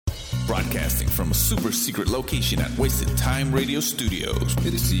Broadcasting from a super secret location at Wasted Time Radio Studios.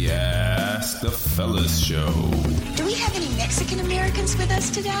 It is the Ask the Fellas Show. Do we have any Mexican Americans with us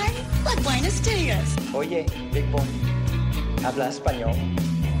today? Like Buenos Dias. Oye, Big Boy, habla español.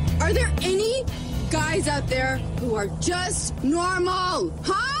 Are there any guys out there who are just normal?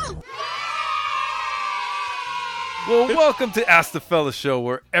 Huh? Well, welcome to Ask the Fellas Show,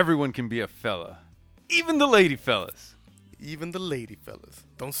 where everyone can be a fella. Even the lady fellas. Even the lady fellas.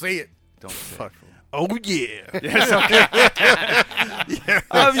 Don't say it. Don't say Fuck. it. Oh, yeah. Yes, okay. Yes.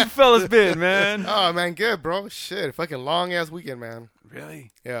 How have you fellas been, man? Oh, man, good, bro. Shit, fucking long-ass weekend, man.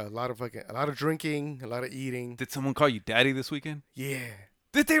 Really? Yeah, a lot of drinking, a lot of eating. Did someone call you daddy this weekend? Yeah.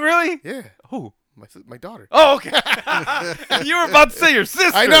 Did they really? Yeah. Who? My daughter. Oh, okay. You were about to say your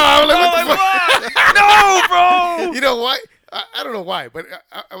sister. I know. I was like, what the fuck? No, bro. You know why? I don't know why, but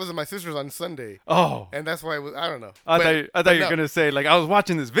I was at my sister's on Sunday. Oh. And that's why I don't know. I thought you were going to say, like, I was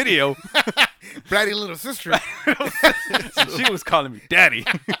watching this video. Bratty little sister. She was calling me daddy.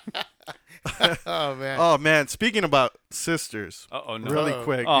 Oh, man. Oh man! Speaking about sisters, Uh-oh, no. really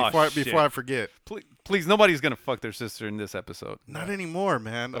quick Oh, before I forget. Please, nobody's going to fuck their sister in this episode. Not anymore,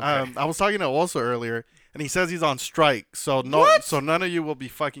 man. Okay. I was talking to also earlier, and he says he's on strike, so none of you will be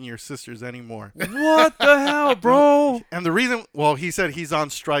fucking your sisters anymore. What the hell, bro? And the reason, well, he said he's on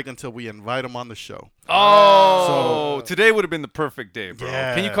strike until we invite him on the show. Oh, today would have been the perfect day, bro.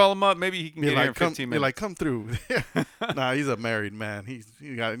 Yeah. Can you call him up? Maybe he can get here in 15 Be minutes. like, come through. Nah, he's a married man. He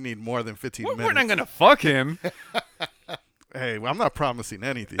need more than 15 minutes. We're not going to fuck him. Hey, well, I'm not promising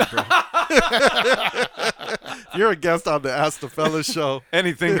anything, bro. You're a guest on the Ask the Fellas show.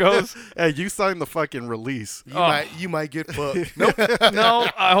 Anything goes. Hey, you signed the fucking release. You might get fucked. Nope. No,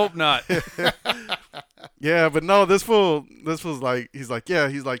 I hope not. Yeah, but no, this fool's like, he's like, tell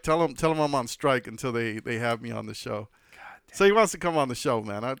him I'm on strike until they have me on the show. So he wants to come on the show,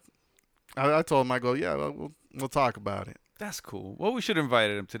 man. I told him, I go, yeah, we'll talk about it. That's cool. Well, we should have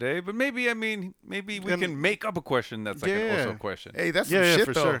invited him today, but maybe we can make up a question that's like an also question. Hey, that's some Yeah, shit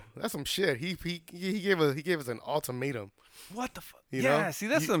for though. sure. That's some shit. He gave us an ultimatum. What the fuck? You Yeah, know? see,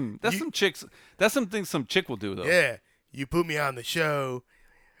 that's some chicks. That's something some chick will do though. Yeah, you put me on the show,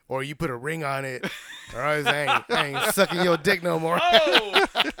 or you put a ring on it, or I ain't sucking your dick no more. Oh,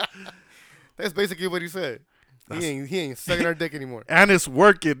 That's basically what he said. He ain't sucking our dick anymore. And it's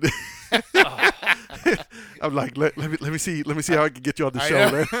working. I'm like, let me see how I can get you on the I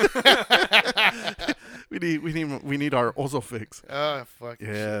show, man. we need our also fix. Oh fuck.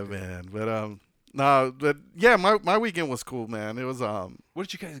 Yeah, man. But my weekend was cool, man. It was what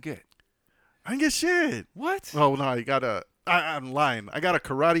did you guys get? I didn't get shit. What? Oh no, I'm lying. I got a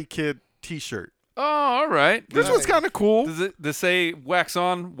Karate Kid T-shirt. Oh, all right. This was kind of cool. Does it say wax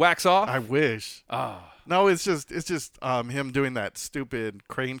on, wax off? I wish. Oh. No, it's just him doing that stupid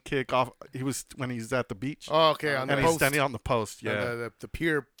crane kick off. When he's at the beach. Oh, okay. On the and post. he's standing on the post. Yeah. The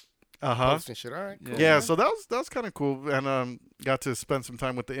pier Uh-huh. post and shit. All right. Cool. Yeah, so that was kind of cool, and got to spend some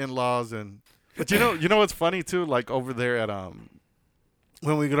time with the in-laws, but you know what's funny too? Like over there at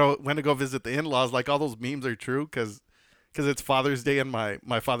when we went to go visit the in-laws, like all those memes are true because it's Father's Day and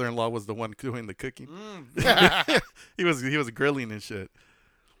my father-in-law was the one doing the cooking. he was grilling and shit.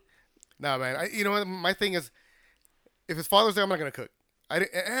 Nah, man. You know what? My thing is, if it's Father's Day, I'm not gonna cook.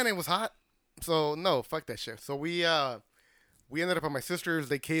 And it was hot, so no, fuck that shit. So we ended up at my sister's.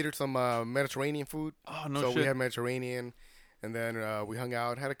 They catered some Mediterranean food. Oh, no so shit. we had Mediterranean, and then we hung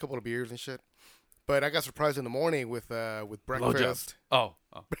out, had a couple of beers and shit. But I got surprised in the morning with breakfast. Oh.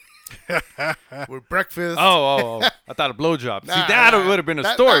 With breakfast. Oh. I thought a blowjob. Nah, See, that would have been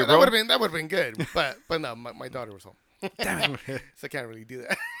a story, bro. That would have been good. But no, my daughter was home. Damn it. So I can't really do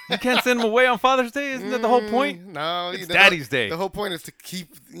that. You can't send him away on Father's Day? Isn't that the whole point? No, It's Daddy's Day. The whole point is to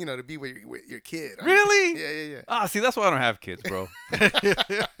keep, to be with your kid. Really? Yeah. Ah, see, that's why I don't have kids, bro.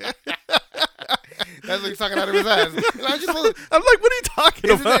 That's what he's talking out of his ass. I'm like, what are you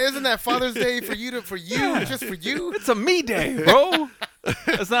talking about? Isn't that Father's Day for you, just for you? It's a me day, bro.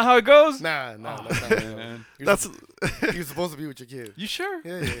 That's not how it goes? Nah, that's not. Man. You're supposed to be with your kid. You sure?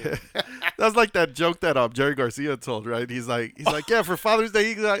 Yeah. That's like that joke that Jerry Garcia told, right? He's like, yeah, for Father's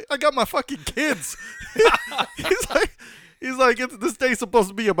Day, he's like, I got my fucking kids. He's like, this day's supposed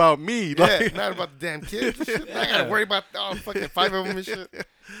to be about me. Yeah, Like, not about the damn kids. I gotta worry about fucking 5 of them and shit.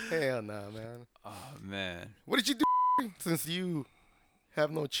 Hell nah, man. Oh, man. What did you do since you have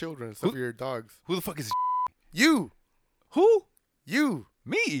no children except for your dogs? Who the fuck is You. Who? You.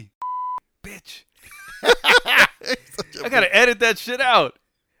 Me? Bitch. I gotta edit that shit out.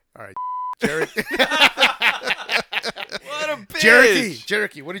 All right, Jared. What a bitch.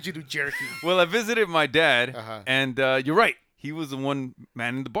 Jericho. What did you do, Jericho? Well, I visited my dad, Uh-huh. and you're right. he was the one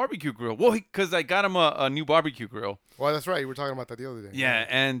manning the barbecue grill. Well, because I got him a new barbecue grill. Well, that's right. You were talking about that the other day. Yeah,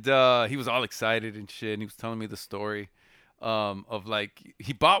 and he was all excited and shit, and he was telling me the story of like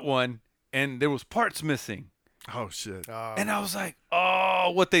he bought one and there was parts missing. Oh shit. And I was like,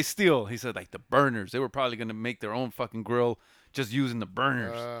 oh, what they steal? He said like the burners. They were probably gonna make their own fucking grill just using the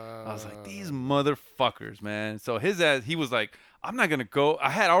burners. I was like, these motherfuckers, man. So his ass, he was like, I'm not gonna go. I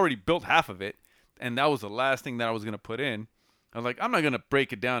had already built half of it, and that was the last thing that I was gonna put in. I was like, I'm not gonna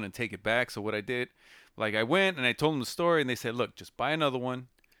break it down and take it back. So what I did, like I went and I told them the story, and they said, look, just buy another one.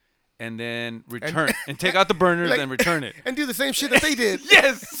 And then return and take out the burners Like- and return it. And do the same shit that they did.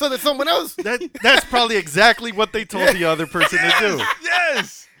 Yes. So that someone else. That's probably exactly what they told the other person to do.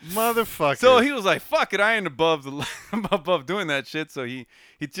 Yes. Motherfucker. So he was like, "Fuck it, I ain't above above doing that shit." So he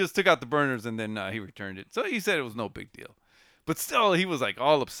just took out the burners and then he returned it. So he said it was no big deal, but still he was like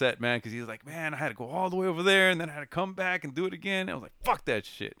all upset, man, because he was like, "Man, I had to go all the way over there and then I had to come back and do it again." I was like, "Fuck that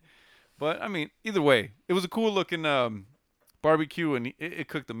shit." But I mean, either way, it was a cool looking barbecue, and it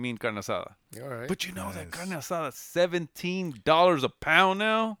cooked a mean carne asada. All right. But you know that carne asada is $17 a pound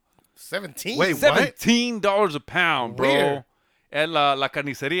now. 17. Wait, what? $17 a pound, bro. Where? At La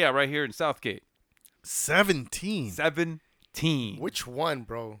Carniceria right here in Southgate. 17. 17. Which one,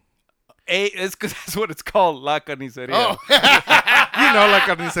 bro? It's because that's what it's called, La Carniceria. Oh, You know, like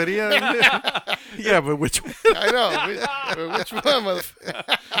carniceria. Yeah, but which one? I know. Which one,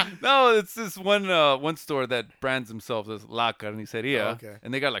 motherfucker? No, it's this one store that brands themselves as La Carniceria. Oh, okay.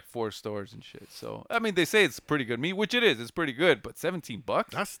 And they got like 4 stores and shit. So, I mean, they say it's pretty good meat, which it is. It's pretty good, but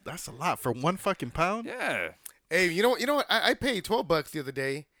 $17? That's a lot for one fucking pound. Yeah. Hey, you know what? I paid $12 the other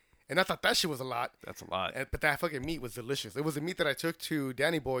day, and I thought that shit was a lot. That's a lot. But that fucking meat was delicious. It was the meat that I took to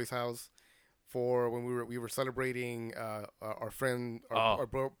Danny Boy's house for when we were celebrating our friend, our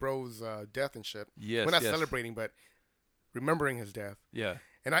bro's death and shit. Yes, we're not yes. celebrating, but remembering his death. Yeah.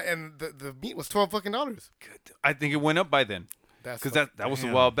 And the meat was $12 fucking. Good. I think it went up by then. That's Because that was a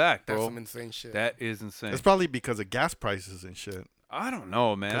Damn. while back, that's bro. some insane shit. That is insane. It's probably because of gas prices and shit. I don't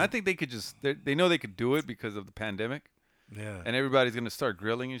know, man. I think they could just, they know they could do it because of the pandemic. Yeah. And everybody's going to start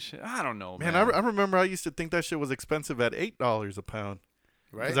grilling and shit. I don't know, man. Man, I remember I used to think that shit was expensive at $8 a pound.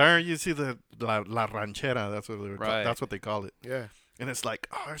 right? Because I you see the La Ranchera, that's what they were Right. that's what they call it. Yeah. And it's like,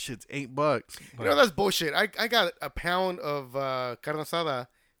 oh, that shit's $8. You know, that's bullshit. I got a pound of carne asada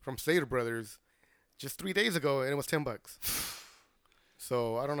from Slater Brothers just 3 days ago, and it was $10.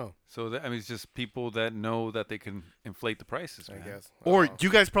 So I don't know. So, I mean, it's just people that know that they can inflate the prices, I man. guess. Or you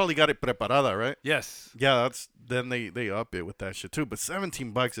guys probably got it preparada, right? Yes. Yeah, then they up it with that shit too. But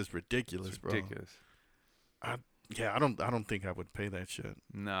 $17 is ridiculous, It's bro. ridiculous. I don't think I would pay that shit.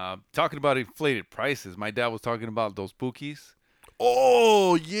 Nah, talking about inflated prices, my dad was talking about those bookies.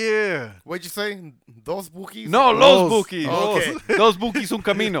 Oh yeah. What'd you say? Those bookies? No, Los- los bookies. Oh, okay. Los bookies un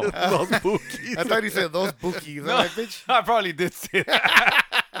camino. Those bookies. I thought he said those bookies. I'm like, bitch. I probably did say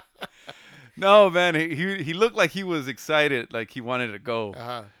that. No, man, he looked like he was excited, like he wanted to go.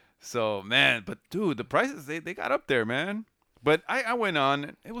 Uh-huh. So, man, but dude, the prices they got up there, man. But I went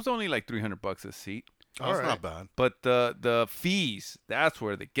on. It was only like $300 a seat. Oh, that's Alright. not bad. But the fees, that's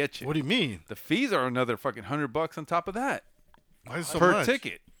where they get you. What do you mean? The fees are another fucking $100 on top of that Why is it so per much?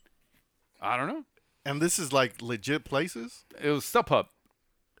 ticket. I don't know. And this is like legit places? It was StubHub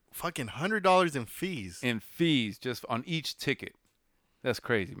Fucking $100 in fees. in fees just on each ticket. That's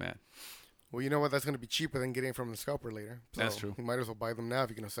crazy, man. Well, you know what? That's going to be cheaper than getting from the scalper later. So That's true. You might as well buy them now if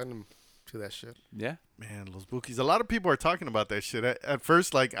you're going to send them to that shit. Yeah. Man, Los Bookies. A lot of people are talking about that shit. At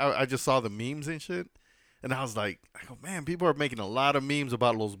first, like, I just saw the memes and shit. And I was like, man, people are making a lot of memes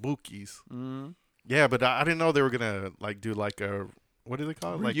about Los Bookies. Mm-hmm. Yeah, but I didn't know they were going to, like, do, like, a, what do they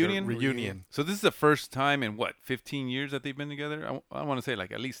call it? Reunion? Like a reunion. So this is the first time in, 15 years that they've been together? I want to say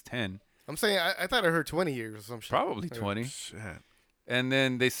like at least 10. I'm saying, I thought I heard 20 years or some shit. Probably 20. Shit. And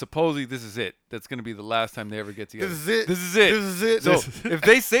then they supposedly, this is it. That's going to be the last time they ever get together. This is it. This is it. This is it. So if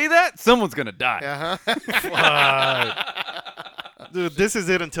they say that, someone's going to die. Uh-huh. Dude, this is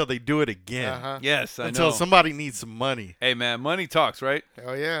it until they do it again. Uh-huh. Yes, I Until know. somebody needs some money. Hey, man, money talks, right?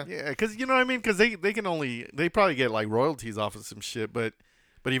 Oh, yeah. Yeah, because you know what I mean? Because they can only, they probably get like royalties off of some shit, but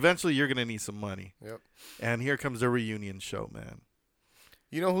eventually you're going to need some money. Yep. And here comes the reunion show, man.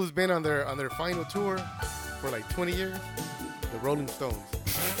 You know who's been on their final tour for like 20 years? The Rolling Stones.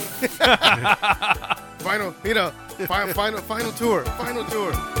 Final tour. Final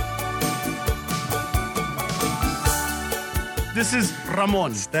tour. This is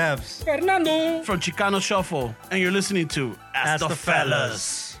Ramon Stabs. Fernando from Chicano Shuffle, and you're listening to Ask the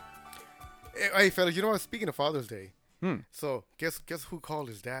Fellas. Hey, fellas, you know what? Speaking of Father's Day, so guess who called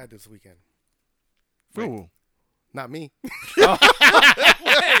his dad this weekend? Ooh. Not me.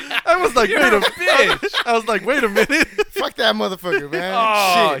 I was like, wait a minute. I was like, wait a minute. Fuck that motherfucker, man.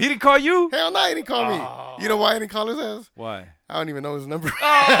 Oh, Shit. he didn't call you? Hell no, he didn't call me. You know why I didn't call his ass? Why? I don't even know his number.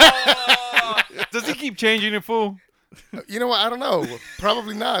 Does he keep changing it, fool? You know what? I don't know.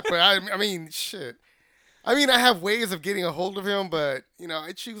 Probably not. But I mean, shit. I mean, I have ways of getting a hold of him, but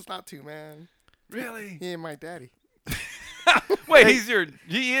I choose not to, man. Really? He ain't my daddy. Wait,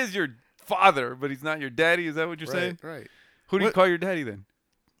 he is your father, but he's not your daddy. Is that what you're saying? Right. Who do you call your daddy then?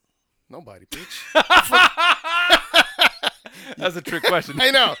 Nobody, bitch. That's a trick question. I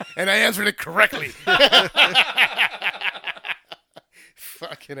know, and I answered it correctly.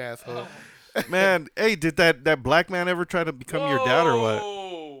 Fucking asshole. Man, hey, did that black man ever try to become your dad or what?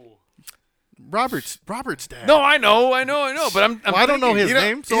 Robert's dad. No, I know, but I'm I don't know his You know-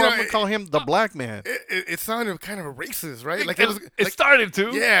 name, so you know, I'm gonna call him the black man. It sounded kind of racist, right? Like it started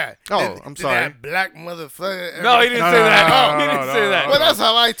to. yeah. Oh, I'm sorry. That black motherfucker. No, he didn't say that. no, He didn't say that. Well, that's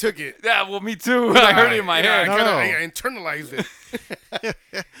how I took it. Yeah, well, me too. I heard it in my head. I internalized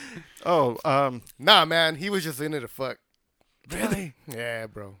it. Oh, Nah, man, he was just in it to fuck. Really? Yeah,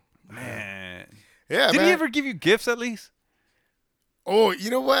 bro. Man. Yeah, Did man. he ever give you gifts at least? Oh, you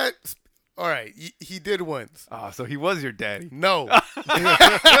know what? All right, he did once. Oh, so he was your daddy. No.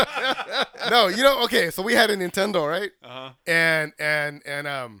 No, okay, so we had a Nintendo, right? Uh-huh. And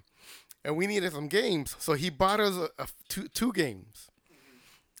we needed some games. So he bought us two games.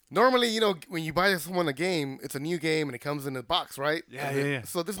 Normally, when you buy someone a game, it's a new game and it comes in a box, right? Yeah.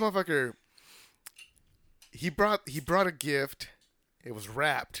 So this motherfucker, he brought a gift. It was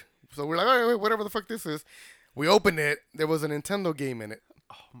wrapped. So we're like, all right, whatever the fuck this is. We opened it. There was a Nintendo game in it.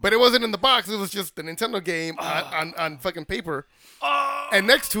 But it wasn't in the box. It was just the Nintendo game on fucking paper. And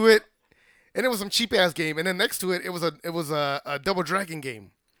next to it, and it was some cheap ass game. And then next to it, it was a Double Dragon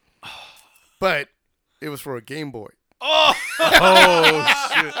game. But it was for a Game Boy. oh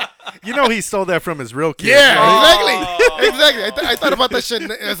shit! He stole that from his real kid. Yeah, right? exactly. I thought about that shit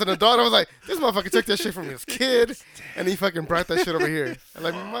as an adult. I was like, this motherfucker took that shit from his kid, and he fucking brought that shit over here. I'm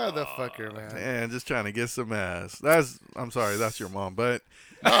like, motherfucker, man. Man, just trying to get some ass. I'm sorry, that's your mom, but.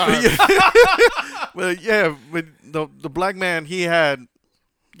 Well, yeah, but the black man, he had,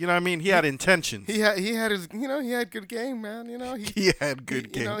 he had intentions. He had his, he had good game, man. He had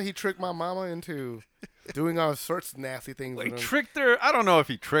good game. He tricked my mama into doing all sorts of nasty things. Like, with him. tricked her? I don't know if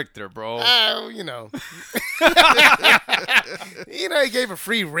he tricked her, bro. He gave a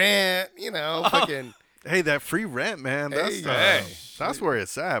free rent. Fucking. Hey, that free rent, man. That's that's where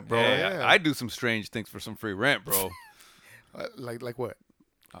it's at, bro. Yeah, I do some strange things for some free rent, bro. Like what?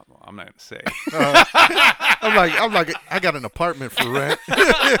 I'm not gonna say. I'm like, I got an apartment for rent.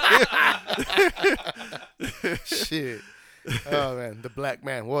 Shit. Oh man, the black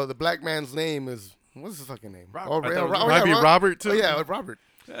man. Well, the black man's name is what's his fucking name? Might be Robert too. Oh yeah, Robert.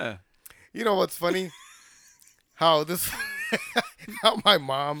 Yeah. You know what's funny? How my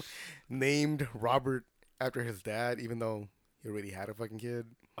mom named Robert after his dad, even though he already had a fucking kid.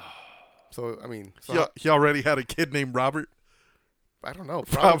 So I mean, he already had a kid named Robert. I don't know.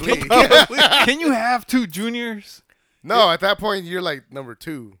 Probably. Can you have two juniors? No, at that point you're like number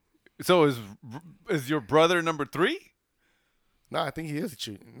 2. So is your brother number 3? No, I think he is a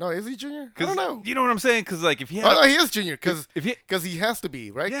junior. No, is he junior? I don't know. You know what I'm saying? Because like if he had, Oh no, he is junior because if he has to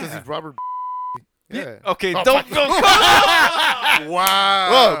be right because Yeah. he's Robert. Yeah. Okay, Oh, don't fuck. go.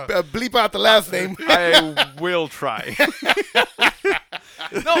 Wow. Well, bleep out the last name. I will try.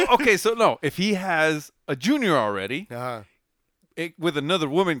 No, okay, so no. If he has a junior already with another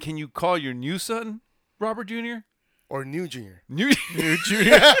woman, can you call your new son Robert Jr.? Or new junior. New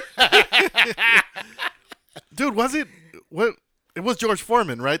Junior. Dude, was it what? It was George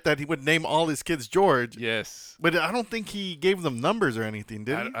Foreman, right? That he would name all his kids George. Yes. But I don't think he gave them numbers or anything,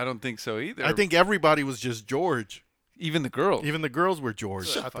 did he? I don't think so either. I think everybody was just George. even the girls. Even the girls were George.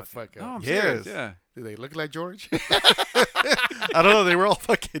 Shut the fuck No, up. I'm Yes. serious. Yeah. Do they look like George? I don't know. They were all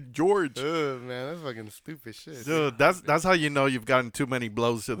fucking George. Oh man, that's fucking stupid shit. Dude, that's how you know you've gotten too many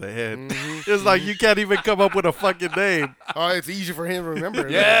blows to the head. It's like you can't even come up with a fucking name. Oh, it's easy for him to remember.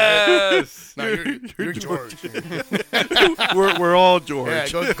 Yes. No, you're George. We're all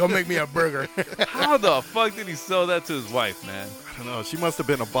George. Yeah, go make me a burger. How the fuck did he sell that to his wife, man? I don't know. She must have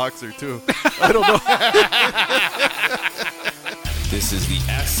been a boxer too. I don't know. This is the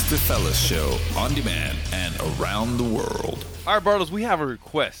Ask the Fellas show on demand and around the world. All right, Bartles, we have a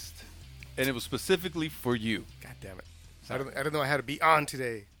request, and it was specifically for you. God damn it. I didn't know I had to be on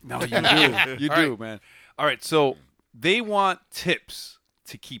today. No, you do. You do, man. All right, so they want tips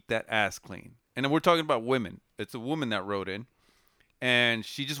to keep that ass clean. And we're talking about women. It's a woman that wrote in. and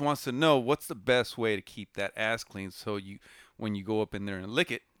she just wants to know what's the best way to keep that ass clean, so when you go up in there and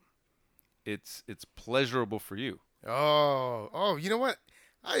lick it, it's pleasurable for you. Oh, you know what?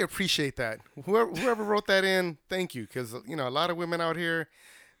 I appreciate that. Whoever wrote that in, thank you, because a lot of women out here,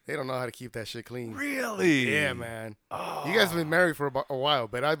 they don't know how to keep that shit clean. Really? Yeah, man. Oh. You guys have been married for a while,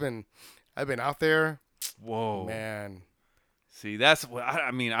 but I've been out there. Whoa, man. See, that's what I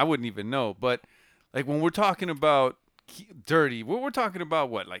mean. I wouldn't even know, but like when we're talking about dirty, we're talking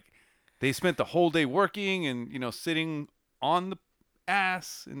about what? Like they spent the whole day working and sitting on the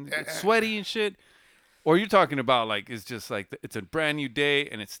ass and it's sweaty and shit. Or you're talking about like it's just like it's a brand new day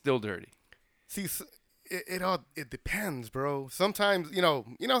and it's still dirty. See, it depends, bro. Sometimes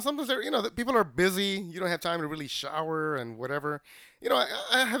sometimes people are busy. You don't have time to really shower and whatever.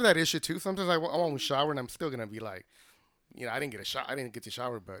 I have that issue too. Sometimes I won't shower and I'm still gonna be like, I didn't get to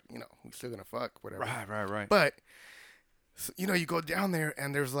shower, but we still gonna fuck whatever. Right. But you go down there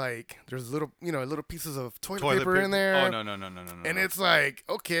and there's little little pieces of toilet paper in there. Oh no. And it's like,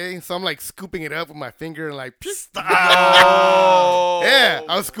 okay, so I'm like scooping it up with my finger and like, oh yeah,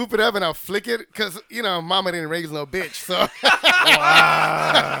 I'll scoop it up and I'll flick it because mama didn't raise no bitch, so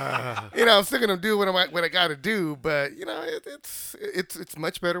I'm still gonna do what I gotta do. But it's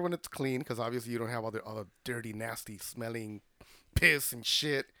much better when it's clean because obviously you don't have all the dirty, nasty smelling piss and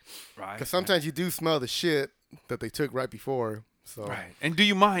shit. Right. Because sometimes you do smell the shit that they took right before. So right. And do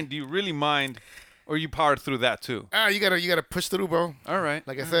you mind? Do you really mind? Or you powered through that too? You gotta push through, bro. All right.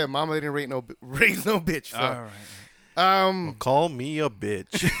 Like I said, mama didn't raise no bitch. So. All right. Well, call me a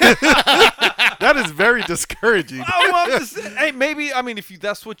bitch. That is very discouraging. I'm just saying, hey, maybe if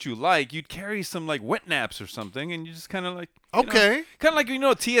that's what you like, you'd carry some like wet naps or something, and you just kind of like kind of like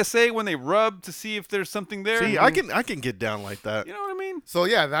TSA when they rub to see if there's something there. See, I can get down like that. You know what I mean? So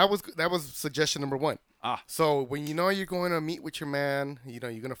yeah, that was suggestion number 1. Ah. So when you're going to meet with your man, you're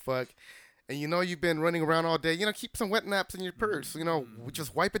gonna fuck, and you've been running around all day, keep some wet naps in your purse.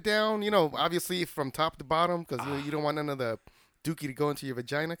 Just wipe it down. Obviously from top to bottom because you don't want none of the dookie to go into your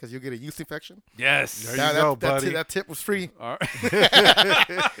vagina because you'll get a yeast infection. Yes. There you go, buddy. That tip was free. All right.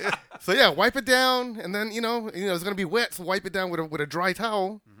 So yeah, wipe it down, and then it's gonna be wet, so wipe it down with a dry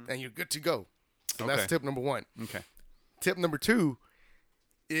towel, and you're good to go. So that's tip number 1. Okay. Tip number 2.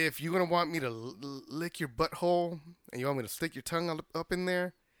 If you're gonna want me to lick your butthole and you want me to stick your tongue up in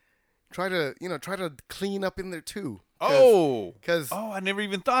there, try to clean up in there too. Because I never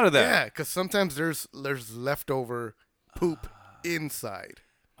even thought of that. Yeah, because sometimes there's leftover poop inside.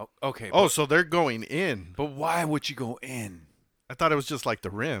 Oh, okay. So they're going in. But why would you go in? I thought it was just like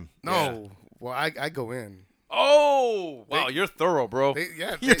the rim. No, yeah. Well I go in. Oh, wow, you're thorough, bro.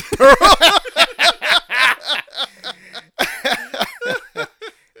 You're thorough.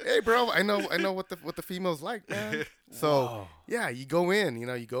 Hey, bro, I know what the females like, man. So yeah, you go in,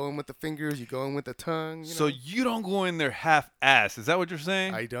 you go in with the fingers, you go in with the tongue. So you don't go in there half ass. Is that what you're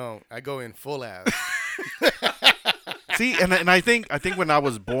saying? I don't. I go in full ass. See, and I think when I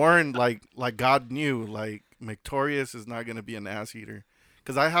was born, like God knew, like Victorious is not gonna be an ass eater,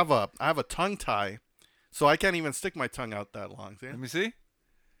 because I have a tongue tie, so I can't even stick my tongue out that long. See? Let me see.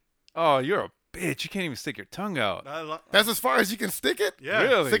 Oh, you're a bitch. You can't even stick your tongue out. That's as far as you can stick it? Yeah.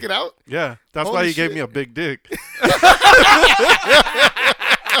 Really? Stick it out? Yeah. That's Holy why he shit. gave me a big dick.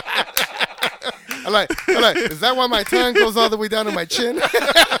 I'm like, is that why my tongue goes all the way down to my chin? Because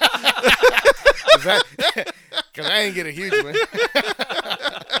I ain't get a huge one.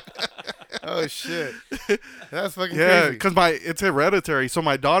 Oh, shit. That's fucking crazy. Because it's hereditary. So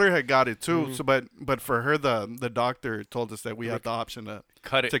my daughter had got it too. Mm-hmm. So, but for her, the doctor told us that we had the option to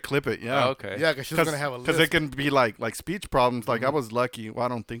cut it, to clip it. Yeah. Oh, okay. Yeah, because she's gonna have a list. Because it can be like speech problems. Like I was lucky. Well, I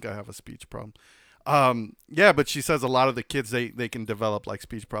don't think I have a speech problem. Yeah, but she says a lot of the kids they can develop like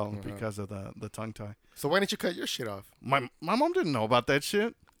speech problems because of the tongue tie. So why didn't you cut your shit off? My mom didn't know about that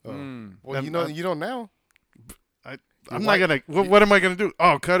shit. Well, and, you don't now. I'm not gonna. What am I gonna do?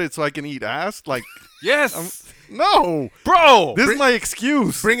 Oh, cut it so I can eat ass? Like, yes. No, bro. This is my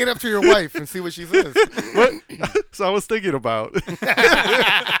excuse. Bring it up to your wife and see what she says. What? So I was thinking about.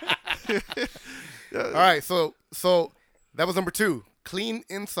 All right, so that was number 2. Clean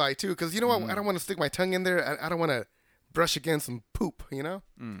inside too, because you know what? I don't want to stick my tongue in there. I don't want to brush against some poop,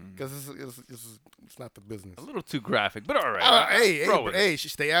 because it's not the business. A little too graphic, but all right. Hey,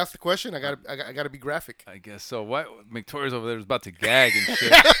 they asked the question. I got to be graphic. I guess so. What? Victoria's over there is about to gag and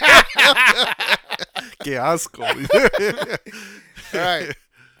shit. Que asco. All right.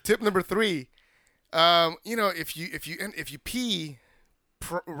 Tip number 3. If you pee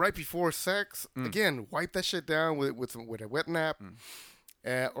right before sex, again, wipe that shit down with a wet nap,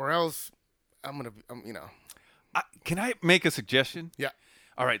 or else I'm Can I make a suggestion? Yeah.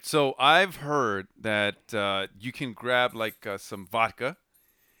 All right. So I've heard that you can grab like some vodka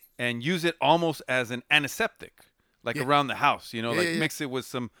and use it almost as an antiseptic, like around the house. You know, like mix it with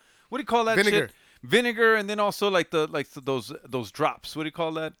some. What do you call that? Vinegar. Shit? Vinegar, and then also like those drops. What do you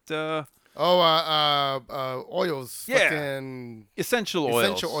call that? Oils. Yeah. Fucking Essential oils.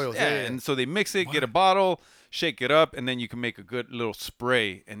 Essential oils. Yeah. And so they mix it, get a bottle, shake it up, and then you can make a good little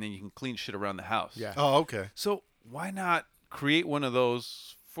spray, and then you can clean shit around the house. Yeah. Oh, okay. So why not create one of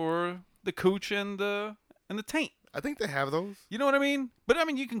those for the cooch and the taint? I think they have those. You know what I mean? But I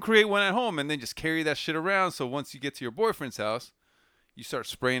mean, you can create one at home and then just carry that shit around. So once you get to your boyfriend's house, you start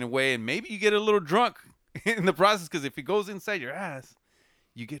spraying away, and maybe you get a little drunk in the process. Because if it goes inside your ass,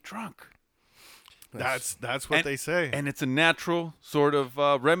 you get drunk. That's what they say. And it's a natural sort of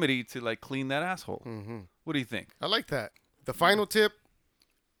remedy to like clean that asshole. Mm-hmm. What do you think? I like that. The final tip: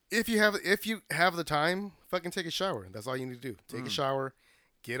 if you have the time, fucking take a shower. That's all you need to do. Take a shower,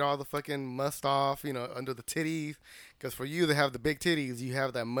 get all the fucking must off, under the titties. Because for you that have the big titties, you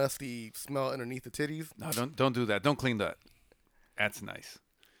have that musty smell underneath the titties. No, don't do that. Don't clean that. That's nice.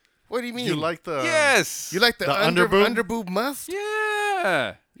 What do you mean? You like the Yes. You like the underboob must?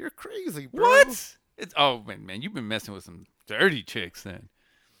 Yeah. You're crazy, bro. What? It's man, you've been messing with some dirty chicks then.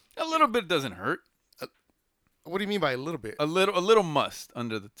 A little bit doesn't hurt. What do you mean by a little bit? A little must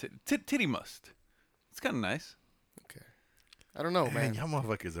under the titty must. It's kind of nice. Okay. I don't know, man. Man, y'all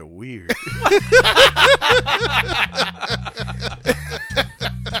motherfuckers are weird.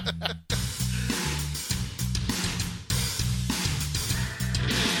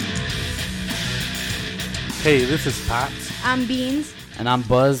 Hey, this is Pops. I'm Beans. And I'm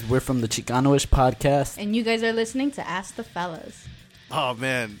Buzz. We're from the Chicano-ish podcast. And you guys are listening to Ask the Fellas. Oh,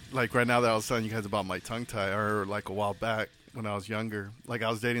 man. Like right now that I was telling you guys about my tongue tie, or like a while back when I was younger. Like I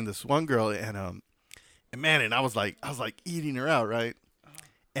was dating this one girl and I was like eating her out, right?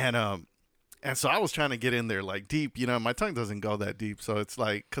 And so I was trying to get in there like deep, my tongue doesn't go that deep. So it's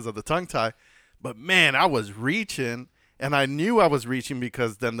like, cause of the tongue tie, but man, I was reaching and I knew I was reaching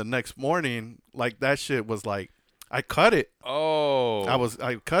because then the next morning, like that shit was like, I cut it. Oh.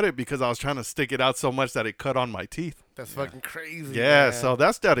 I cut it because I was trying to stick it out so much that it cut on my teeth. That's fucking crazy. Yeah, man. So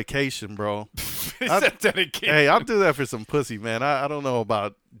that's dedication, bro. That's dedication. Hey, I'll do that for some pussy, man. I don't know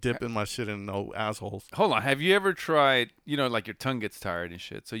about dipping my shit in no assholes. Hold on. Have you ever tried, like your tongue gets tired and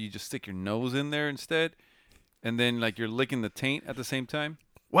shit, so you just stick your nose in there instead, and then like you're licking the taint at the same time?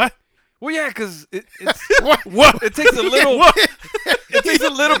 What? Well, yeah, because it's what? It takes a little. It takes a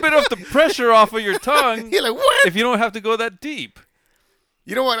little bit of the pressure off of your tongue. You're like, what? If you don't have to go that deep.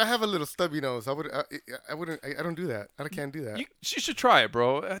 You know what? I have a little stubby nose. I don't do that. I can't do that. You should try it,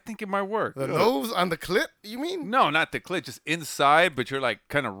 bro. I think it might work. The nose on the clit? You mean? No, not the clit, just inside. But you're like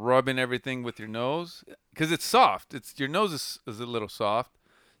kind of rubbing everything with your nose because it's soft. Your nose is a little soft,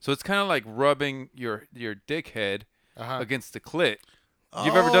 so it's kind of like rubbing your dick head against the clit.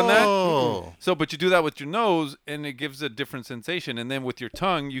 You've ever done that? Oh. So, but you do that with your nose, and it gives a different sensation. And then with your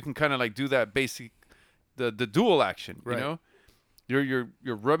tongue, you can kind of like do that basic, the dual action. Right. You know,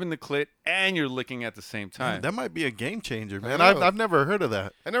 you're rubbing the clit and you're licking at the same time. That might be a game changer, man. I know. I've never heard of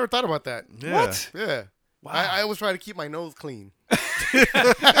that. I never thought about that. Yeah. What? Yeah. Wow. I always try to keep my nose clean.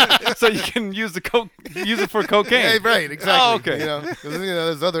 So you can use use it for cocaine. Hey, right, exactly. Oh, okay.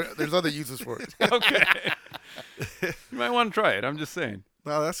 'Cause, there's other uses for it. Okay. You might want to try it. I'm just saying.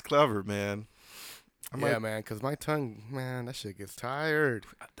 No, that's clever, man. Yeah, man, because my tongue, man, that shit gets tired.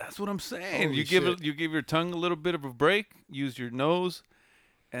 That's what I'm saying. Holy You give shit. you give your tongue a little bit of a break. Use your nose,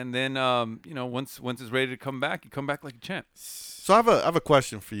 and then once it's ready to come back, you come back like a champ. So I have a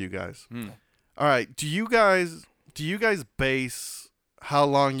question for you guys. Hmm. All right, do you guys base how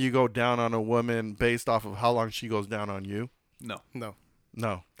long you go down on a woman based off of how long she goes down on you? No, No.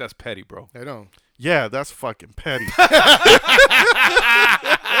 that's petty, bro. I don't. Yeah, that's fucking petty.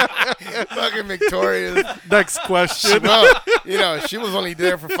 Fucking Victoria's. Next question. Well, she was only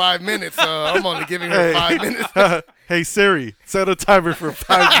there for 5 minutes, so I'm only giving her 5 minutes. Hey Siri, set a timer for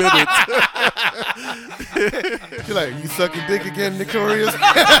 5 minutes. She's like, you sucking dick again, Victoria's?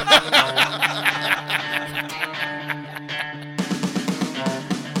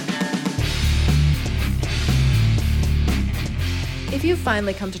 If you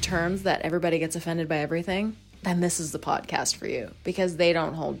finally come to terms that everybody gets offended by everything, then this is the podcast for you because they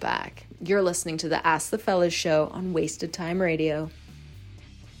don't hold back. You're listening to the Ask the Fellas show on Wasted Time Radio.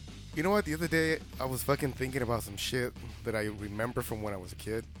 You know what? The other day, I was fucking thinking about some shit that I remember from when I was a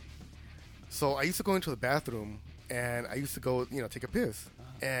kid. So I used to go into the bathroom, and I used to go, take a piss.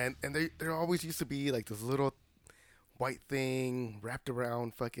 And there always used to be, like, this little white thing wrapped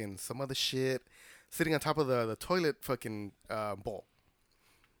around fucking some other shit. sitting on top of the toilet fucking bowl.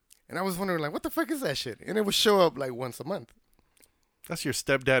 And I was wondering, like, what the fuck is that shit? And it would show up like once a month. That's your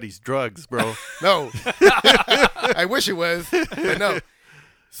stepdaddy's drugs, bro. No. I wish it was, but no.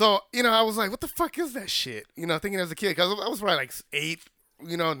 So, I was like, what the fuck is that shit? Thinking as a kid, because I was probably like 8,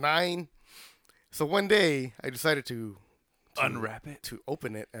 9. So one day, I decided to unwrap it. To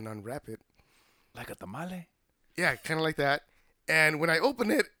open it and unwrap it. Like a tamale? Yeah, kind of like that. And when I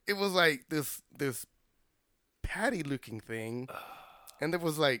opened it, it was like this patty-looking thing. And there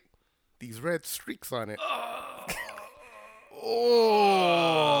was like these red streaks on it.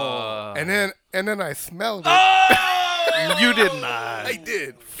 Oh. And then I smelled it. You did not. I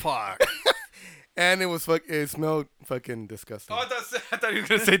did. Fuck. And it smelled fucking disgusting. Oh, I thought you were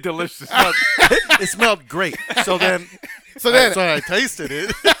gonna say delicious. It smelled great. So then I tasted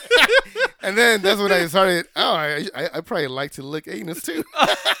it. And then that's when I started. Oh, I probably like to lick anus too.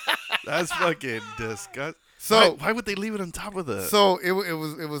 That's fucking disgusting. So why would they leave it on top of the? So it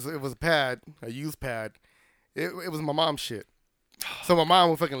was a pad, a used pad. It was my mom's shit. So my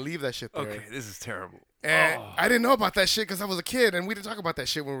mom would fucking leave that shit there. Okay, this is terrible. And I didn't know about that shit because I was a kid, and we didn't talk about that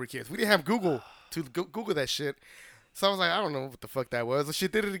shit when we were kids. We didn't have Google to Google that shit. So I was like, I don't know what the fuck that was. So she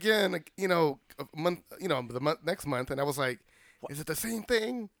did it again, like, next month, and I was like, is it the same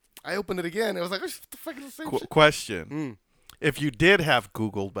thing? I opened it again. It was like, what the fuck is the same shit? Question: If you did have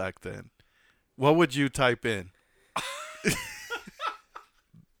Google back then, what would you type in?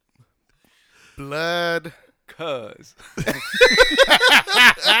 Blood. Because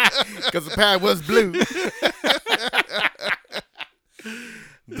the pad was blue.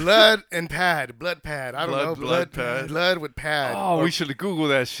 Blood and pad. Blood pad. I don't know. Blood pad. Blood with pad. Oh, we should have Googled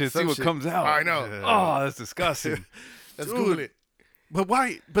that shit. See what shit. comes out. I know. Yeah. Oh, that's disgusting. Let's Google it. But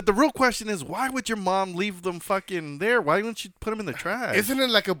why? But the real question is, why would your mom leave them fucking there? Why wouldn't you put them in the trash? Isn't it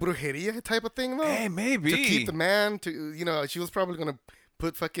like a brujeria type of thing, though? Hey, maybe. To keep the man to, she was probably going to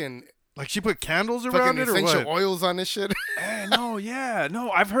put fucking... Like she put candles around it or what? Essential oils on this shit. Hey, no,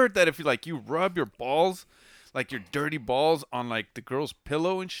 I've heard that if you rub your balls, like your dirty balls on like the girl's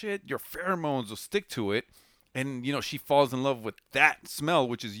pillow and shit, your pheromones will stick to it, and she falls in love with that smell,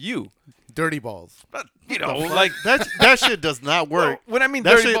 which is you. Dirty balls. But like that shit does not work. When I mean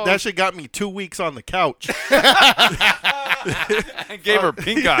that dirty shit, balls, that shit got me 2 weeks on the couch. And gave her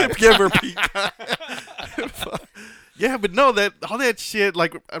pink eye. Give her pink eye. Yeah, but no, all that shit,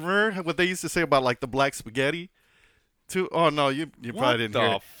 like, I remember what they used to say about, like, the black spaghetti? Too? Oh, no, you probably didn't hear it.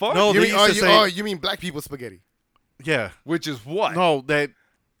 What the fuck? No, you mean black people spaghetti? Yeah. Which is what? No, that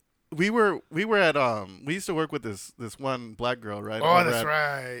we were at, we used to work with this one black girl, right? Oh, that's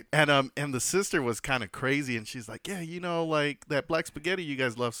right. And the sister was kind of crazy, and she's like, yeah, like, that black spaghetti you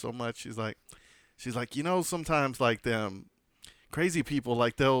guys love so much. She's like, sometimes, like, them crazy people,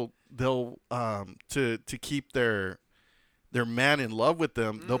 like, they'll to keep their man in love with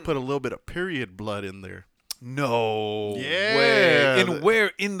them, they'll put a little bit of period blood in there. No yeah. way.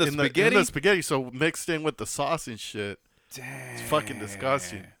 In the spaghetti? In the spaghetti, so mixed in with the sauce and shit. Damn. It's fucking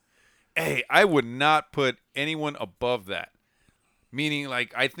disgusting. Hey, I would not put anyone above that. Meaning,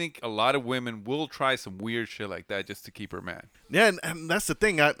 like, I think a lot of women will try some weird shit like that just to keep her man. Yeah, and that's the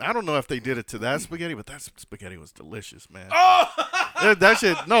thing. I don't know if they did it to that spaghetti, but that spaghetti was delicious, man. Oh! That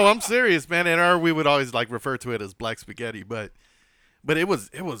shit. No, I'm serious, man. And we would always like refer to it as black spaghetti, but it was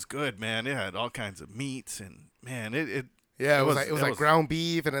good, man. It had all kinds of meats, and man, it was like ground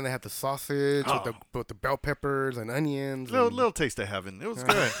beef, and then they had the sausage with the bell peppers and onions. Little taste of heaven. It was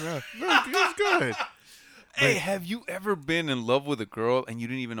good. It was good. Hey, have you ever been in love with a girl and you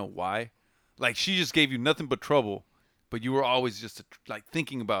didn't even know why? Like, she just gave you nothing but trouble, but you were always just like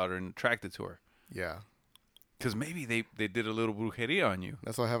thinking about her and attracted to her. Yeah. Because maybe they did a little brujeria on you.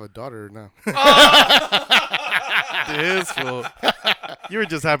 That's why I have a daughter now. This fool. You were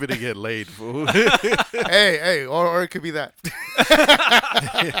just happy to get laid, fool. hey, or it could be that.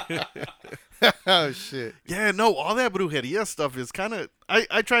 Oh, shit. Yeah, no, all that brujeria stuff is kind of...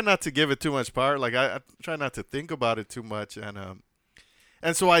 I try not to give it too much power. Like, I try not to think about it too much.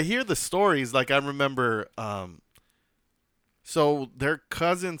 And so I hear the stories. Like, I remember... so they're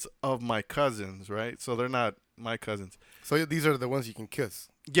cousins of my cousins, right? So they're not my cousins. So these are the ones you can kiss?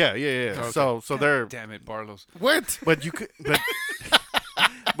 Yeah. Okay. So they're... Damn it, Barlos. What? But you could...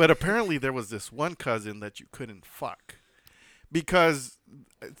 But apparently there was this one cousin that you couldn't fuck. Because...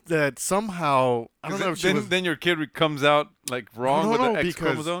 that somehow I don't know if then your kid comes out like wrong with the X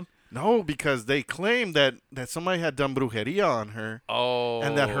chromosome. No, because they claimed that somebody had done brujeria on her. Oh,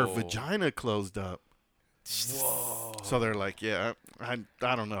 and that her vagina closed up. Whoa! So they're like, yeah, I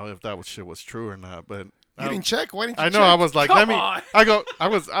don't know if that shit was true or not, but You didn't check? Why didn't you I know. check? I was like, Come on.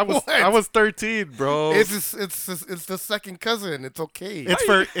 I was 13, bro. It's the second cousin. It's okay.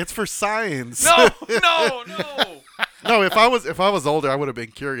 It's for science. No. No, if I was older, I would have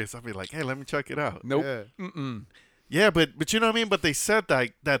been curious. I'd be like, hey, let me check it out. Nope. Yeah. Mm-mm. Yeah, but you know what I mean. But they said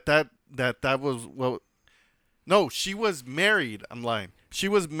that was well. No, she was married. I'm lying. She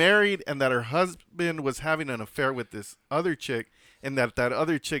was married, and that her husband was having an affair with this other chick, and that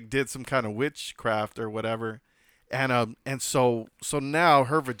other chick did some kind of witchcraft or whatever, and so now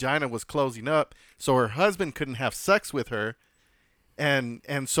her vagina was closing up, so her husband couldn't have sex with her, and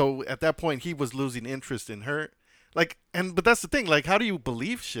so at that point he was losing interest in her, but that's the thing, like, how do you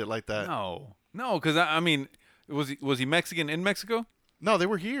believe shit like that? No, because I mean, was he Mexican in Mexico? No, they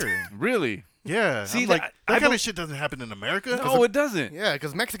were here. Really? Yeah. See, I'm like, that kind of shit doesn't happen in America. No, it doesn't. Yeah,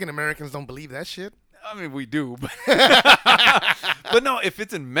 because Mexican Americans don't believe that shit. I mean, we do, but but no. If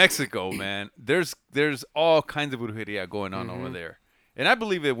it's in Mexico, man, there's all kinds of brujeria going on over there, and I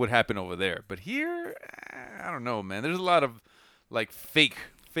believe it would happen over there. But here, I don't know, man. There's a lot of like fake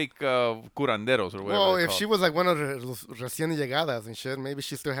curanderos or whatever. Well, they're if called. she was like one of the recién llegadas and shit, maybe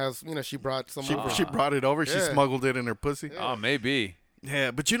she still has, she brought some. She brought it over. She Yeah. smuggled it in her pussy. Oh, maybe.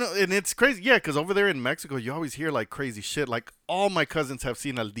 Yeah, but and it's crazy. Yeah, because over there in Mexico, you always hear like crazy shit. Like all my cousins have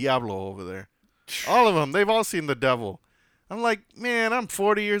seen El Diablo over there. All of them. They've all seen the devil. I'm like, man, I'm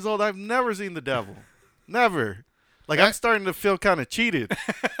 40 years old. I've never seen the devil. Never. Like, I'm starting to feel kind of cheated.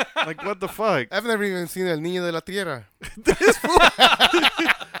 Like, what the fuck? I've never even seen El Niño de la Tierra.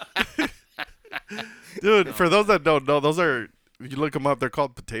 Dude, for those that don't know, those are, if you look them up, they're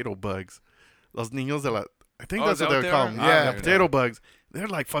called potato bugs. Los niños de la... I think that's is what that they're what called. they are? Yeah, Ah, potato bugs. They're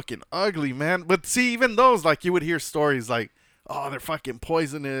like fucking ugly, man. But see, even those, like, you would hear stories like, oh, they're fucking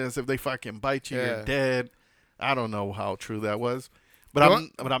poisonous. If they fucking bite you, you're dead. I don't know how true that was. But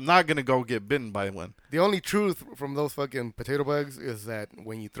I'm not going to go get bitten by one. The only truth from those fucking potato bugs is that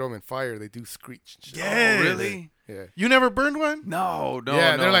when you throw them in fire, they do screech. Yeah. Oh, really? Yeah. You never burned one? No.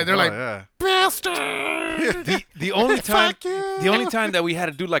 Yeah, no. they're like yeah. bastard. The only time Fuck you. the only time that we had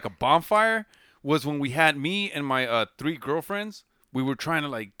to do like a bonfire was when we had me and my 3 girlfriends. We were trying to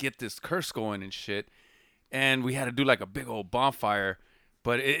like get this curse going and shit, and we had to do like a big old bonfire,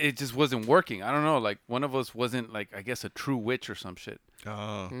 but it just wasn't working. I don't know, like one of us wasn't like, I guess, a true witch or some shit.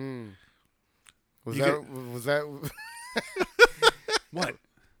 Oh. Was You that What?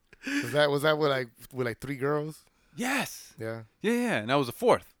 was that with like 3 girls? Yes. Yeah. Yeah, and I was the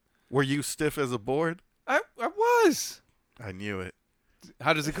 4th. Were you stiff as a board? I was. I knew it.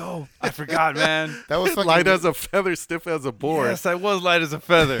 How does it go? I forgot, man. That was fucking Light as a feather, stiff as a board. Yes, I was light as a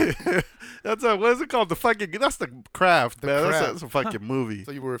feather. That's what is it called? That's the Craft, man. Craft. That's a fucking movie.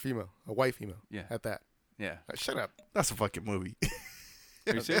 So you were a female, a white female. Yeah. At that. Yeah. Shut up. That's a fucking movie.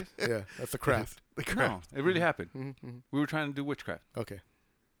 Are you serious? Yeah, that's the craft. The No, Craft. it really happened. Mm-hmm. We were trying to do witchcraft. Okay.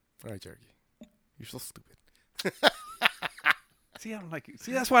 All right, Jerky. You're so stupid. See, I don't like you.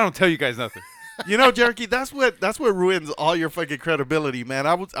 See, that's why I don't tell you guys nothing. You know, Jerky, that's what ruins all your fucking credibility, man.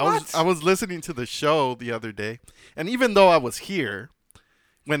 I was listening to the show the other day, and even though I was here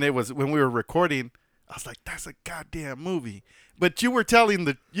when we were recording, I was like, that's a goddamn movie. But you were telling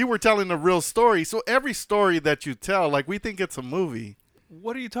a real story. So every story that you tell, like, we think it's a movie.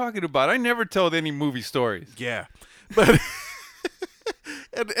 What are you talking about? I never tell any movie stories. Yeah. But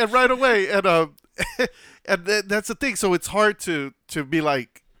and right away, and that's the thing. So it's hard to be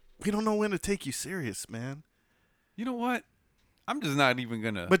like, we don't know when to take you serious, man. You know what? I'm just not even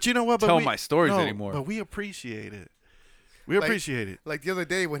gonna. But you know what? Tell my stories anymore. But we appreciate it. We appreciate it. Like the other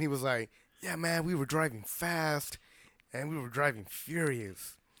day when he was like, yeah, man, we were driving fast and we were driving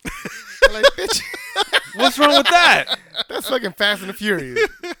furious. I'm like, bitch, What's wrong with that? that's fucking Fast and the Furious.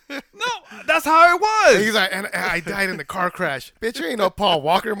 No, that's how it was. And he's like, and I died in the car crash. Bitch, you ain't no Paul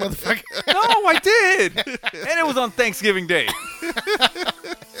Walker, motherfucker. No, I did. And it was on Thanksgiving Day.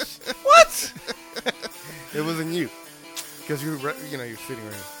 What? It wasn't you. Because you're sitting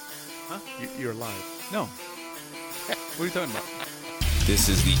right here. Huh? You're alive. No. What are you talking about? This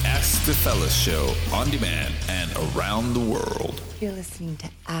is the Ask the Fellas show on demand and around the world. You're listening to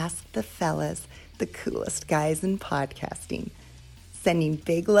Ask the Fellas, the coolest guys in podcasting. Sending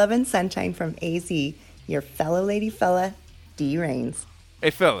big love and sunshine from AZ, your fellow lady fella, D. Rains. Hey,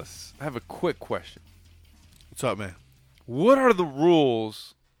 fellas, I have a quick question. What's up, man? What are the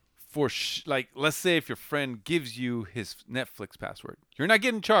rules for, like, let's say if your friend gives you his Netflix password. You're not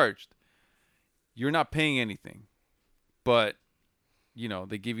getting charged. You're not paying anything. But, you know,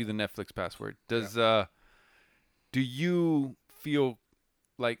 they give you the Netflix password. Do you feel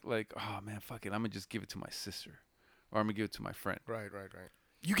like, oh, man, fuck it. I'm going to just give it to my sister. Or I'm going to give it to my friend. Right.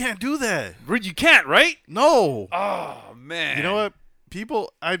 You can't do that. You can't, right? No. Oh, man. You know what?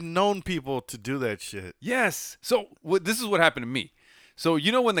 I've known people to do that shit. Yes. So this is what happened to me. So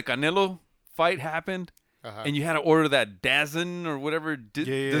you know when the Canelo fight happened, and you had to order that DAZN or whatever,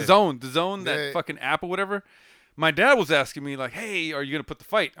 the zone, that fucking app or whatever. My dad was asking me like, "Hey, are you gonna put the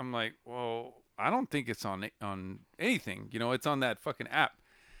fight?" I'm like, "Well, I don't think it's on anything. You know, it's on that fucking app."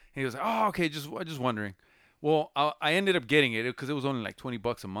 And he was like, "Oh, okay, just wondering." Well, I ended up getting it because it was only like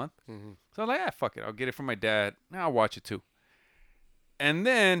 $20 a month. Mm-hmm. So I was like, fuck it, I'll get it from my dad. Now I'll watch it too. And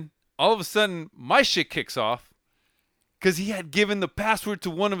then all of a sudden, my shit kicks off because he had given the password to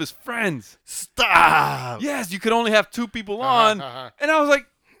one of his friends. Stop. Yes, you could only have 2 people on. And I was like,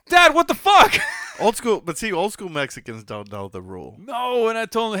 Dad, what the fuck? Old school Mexicans don't know the rule. No, and I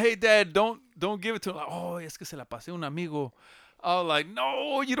told him, hey, Dad, don't give it to him. Like, oh, es que se la pasé un amigo. I was like,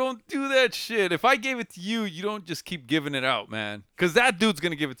 no, you don't do that shit. If I gave it to you, you don't just keep giving it out, man. Because that dude's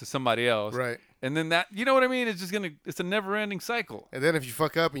going to give it to somebody else. Right. And then that, you know what I mean? It's it's a never-ending cycle. And then if you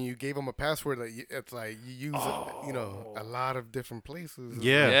fuck up and you gave them a password, it's like you use it, a lot of different places.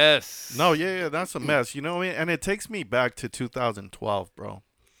 Yeah. Yes. No, yeah, that's a mess. You know what I mean? And it takes me back to 2012, bro.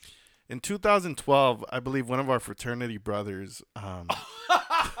 In 2012, I believe one of our fraternity brothers, from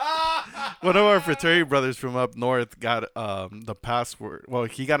up north got the password. Well,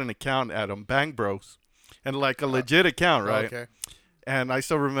 he got an account at Bang Bros, and like a legit account, right? Okay. And I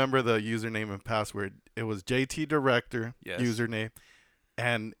still remember the username and password. It was JT Director username,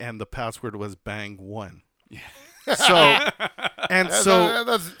 and the password was Bang1. Yeah. That's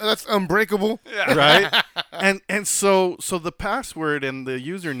unbreakable, right? And so the password and the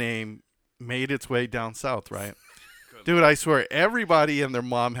username made its way down south, right? Dude, I swear everybody and their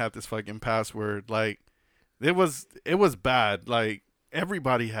mom had this fucking password. Like it was bad. Like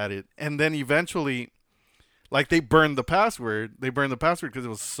everybody had it, and then eventually, like they burned the password. They burned the password because it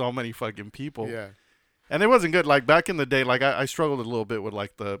was so many fucking people. Yeah. And it wasn't good. Like back in the day, like I struggled a little bit with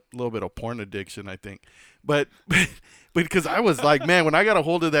like the little bit of porn addiction, I think. But because I was like, man, when I got a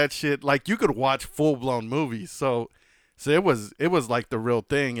hold of that shit, like you could watch full blown movies. So it was like the real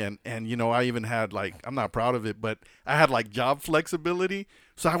thing. And I even had like, I'm not proud of it, but I had like job flexibility.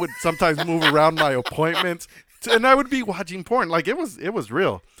 So I would sometimes move around my appointments and I would be watching porn. Like it was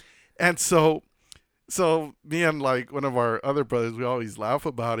real. And so me and like one of our other brothers, we always laugh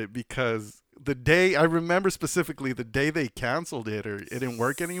about it because I remember specifically the day they canceled it or it didn't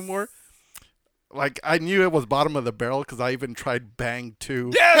work anymore. Like I knew it was bottom of the barrel because I even tried Bang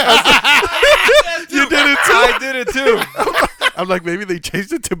 2. Yes! You did it too. I did it too. I'm like, maybe they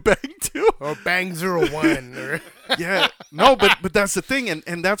changed it to Bang 2 or Bang 01. Yeah, no, but that's the thing,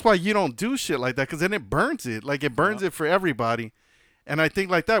 and that's why you don't do shit like that because then it burns it. Like it burns it for everybody. And I think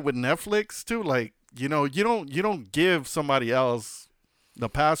like that with Netflix too. Like you don't give somebody else the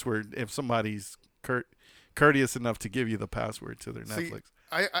password if somebody's courteous enough to give you the password to their Netflix.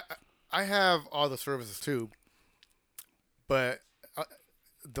 I have all the services too, but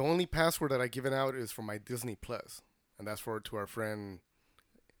the only password that I given out is for my Disney Plus, and that's to our friend.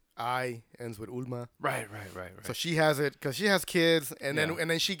 Ends with Ulma. Right. So she has it because she has kids, and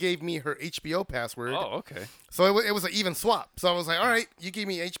then she gave me her HBO password. Oh, okay. So it was an even swap. So I was like, all right, you give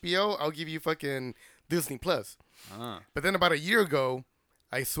me HBO, I'll give you fucking Disney Plus. But then about a year ago,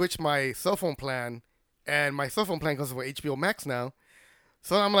 I switched my cell phone plan, and my cell phone plan comes with HBO Max now.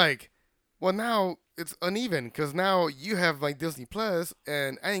 So I'm like, well, now it's uneven because now you have my Disney Plus,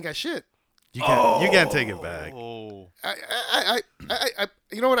 and I ain't got shit. You can't take it back. I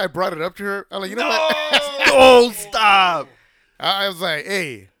you know what? I brought it up to her. I'm like, you know what? Oh, stop! I was like,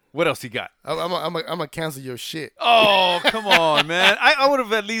 hey, what else you got? I'm gonna cancel your shit. Oh, come on, man! I would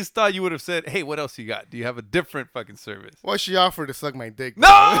have at least thought you would have said, hey, what else you got? Do you have a different fucking service? Well, she offered to suck my dick. No!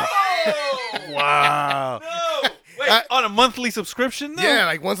 Wow. No. Wait, on a monthly subscription? Though? Yeah,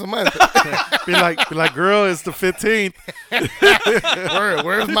 like once a month. be like, girl, it's the 15th.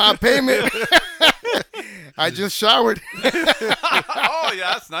 Where's my payment? I just showered. Oh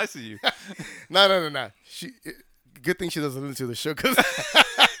yeah, that's nice of you. No. Good thing she doesn't listen to the show because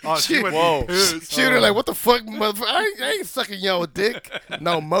she would be like, what the fuck, motherfucker? I ain't sucking your dick.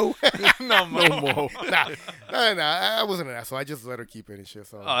 No mo. No mo. Nah, I wasn't an asshole. I just let her keep it and shit.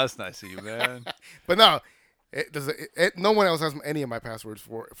 So. Oh, that's nice of you, man. But no. No one else has any of my passwords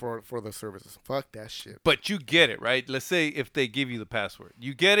for the services. Fuck that shit. But you get it, right? Let's say if they give you the password,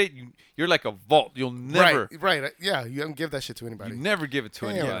 you get it. You're like a vault. You'll never. Right. Yeah, you don't give that shit to anybody. You never give it to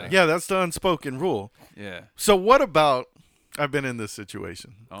anybody. Yeah, that's the unspoken rule. Yeah. So what about? I've been in this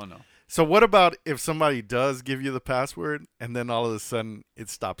situation. Oh no. So what about if somebody does give you the password and then all of a sudden it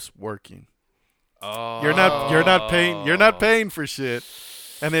stops working? Oh. You're not paying for shit.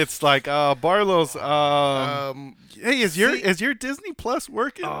 And it's like Barlow's. Hey, is your Disney Plus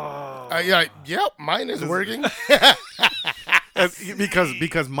working? Yep, mine is working.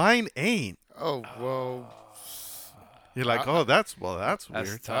 because mine ain't. Oh well. You're like, that's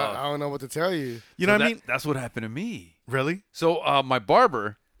weird. I don't know what to tell you. You know what I mean? That's what happened to me. Really? So my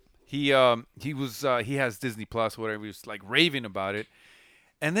barber, he has Disney Plus, whatever. He was like raving about it,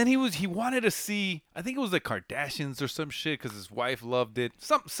 and then he wanted to see. I think it was the Kardashians or some shit because his wife loved it.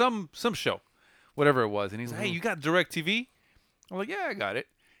 Some show, whatever it was. And he's like, hey, you got DirecTV? I'm like, yeah, I got it.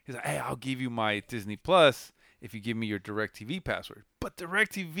 He's like, hey, I'll give you my Disney Plus if you give me your DirecTV password. But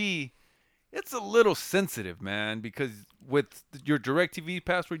DirecTV, it's a little sensitive, man, because with your DirecTV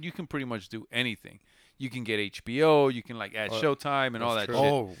password, you can pretty much do anything. You can get HBO, you can like add Showtime and all that shit.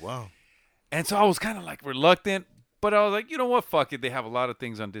 Oh, wow. And so I was kind of like reluctant, but I was like, you know what? Fuck it. They have a lot of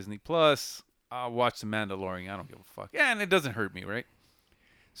things on Disney Plus. I'll watch The Mandalorian. I don't give a fuck. Yeah, and it doesn't hurt me, right?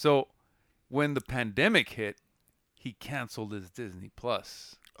 So when the pandemic hit, he canceled his Disney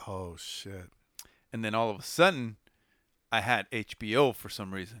Plus. Oh, shit. And then all of a sudden, I had HBO for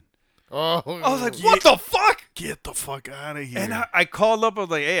some reason. Oh, I was like, what the fuck? Get the fuck out of here. And I called up. I was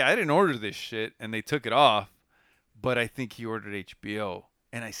like, hey, I didn't order this shit. And they took it off. But I think he ordered HBO.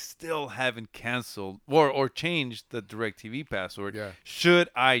 And I still haven't canceled or changed the DirecTV password. Yeah. Should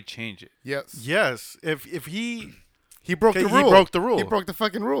I change it? Yes. Yes. If he broke the rule. He broke the rule. He broke the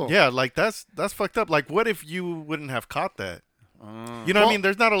fucking rule. Yeah, like that's fucked up. Like, what if you wouldn't have caught that? You know what I mean?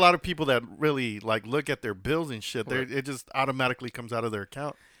 There's not a lot of people that really like look at their bills and shit. Right. It just automatically comes out of their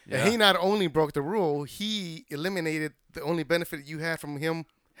account. Yeah. And he not only broke the rule, he eliminated the only benefit you had from him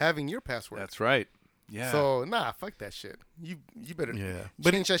having your password. That's right. Yeah. So fuck that shit. You better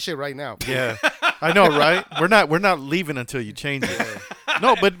change that shit right now. Yeah. I know, right? We're not leaving until you change it.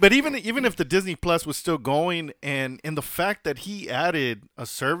 No, but even if the Disney Plus was still going and the fact that he added a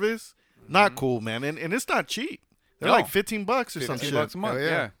service, not cool, man. And it's not cheap. They're like $15 or some shit. $15 a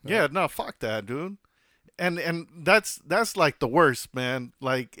month. Yeah, no, fuck that, dude. And that's like the worst, man.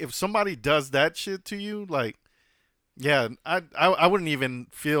 Like if somebody does that shit to you, like yeah, I wouldn't even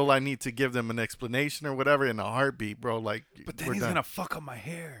feel I need to give them an explanation or whatever in a heartbeat, bro. Like, but then he's gonna fuck up my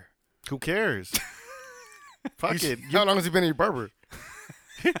hair. Who cares? Fuck it. How long has he been in your barber?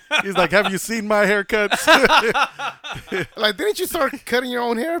 He's like, have you seen my haircuts? Like, didn't you start cutting your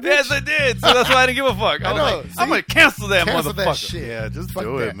own hair, bitch? Yes, I did. So that's why I didn't give a fuck. I know. Like, I'm gonna cancel that motherfucker. That shit. Yeah, just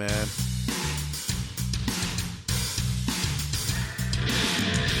do it, man.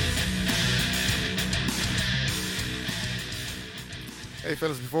 Hey,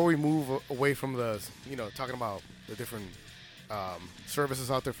 fellas, before we move away from the, talking about the different services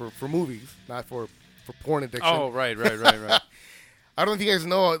out there for movies, not for porn addiction. Oh, right. I don't know if you guys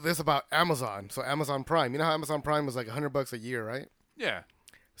know this about Amazon. So Amazon Prime. You know how Amazon Prime was like $100 a year, right? Yeah.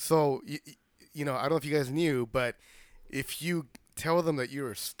 So, I don't know if you guys knew, but if you tell them that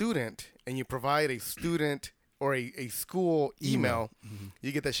you're a student and you provide a student or a school email,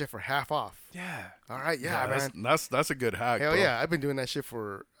 you get that shit for half off. Yeah. All right. Yeah, man. That's a good hack. Hell bro. yeah. I've been doing that shit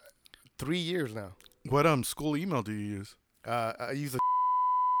for 3 years now. What school email do you use? I use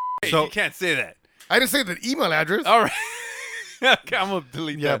you can't say that. I didn't say the email address. All right. Okay, I'm going to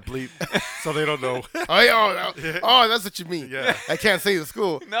delete that. Yeah, bleep. So they don't know. Oh, that's what you mean. Yeah. I can't say the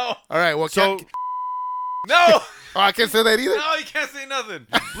school. No. All right. Well, no. Oh, I can't say that either? No, you can't say nothing.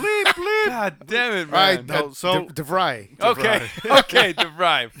 Bleep. God damn it, man. All right. No, so DeVry. Okay. Okay,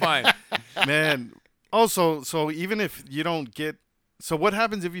 DeVry. Fine. Man. Also, so even if you don't get... So what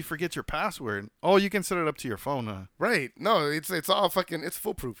happens if you forget your password? Oh, you can set it up to your phone, huh? Right. No, it's all fucking... It's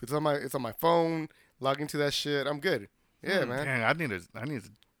foolproof. It's on my phone. Log into that shit. I'm good. Yeah, man. Dang, I need to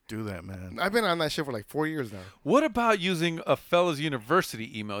do that, man. I've been on that shit for like 4 years now. What about using a Fellas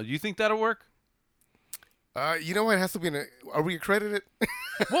University email? Do you think that'll work? You know what? It has to be are we accredited?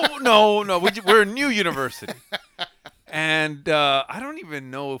 Well, no. We're a new university. And I don't even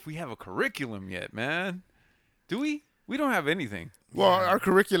know if we have a curriculum yet, man. Do we? We don't have anything. Well, our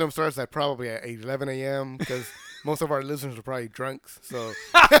curriculum starts at probably at 11 a.m. because most of our listeners are probably drunks. So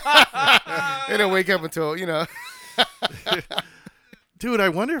they don't wake up until, Dude, I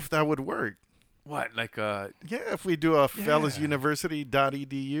wonder if that would work. What? Like Yeah, if we do a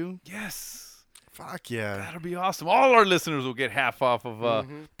fellasuniversity.edu. Yes. Fuck yeah. That'll be awesome. All our listeners will get half off of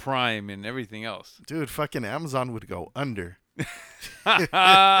Prime and everything else. Dude, fucking Amazon would go under.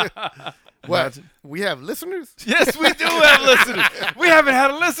 What? We have listeners? Yes, we do have listeners. We haven't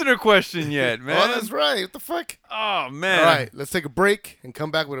had a listener question yet, man. Oh, that's right. What the fuck? Oh, man. All right, let's take a break and come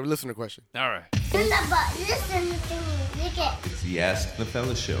back with a listener question. All right. It's the Ask the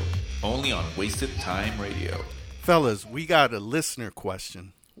Fellas Show, only on Wasted Time Radio. Fellas, we got a listener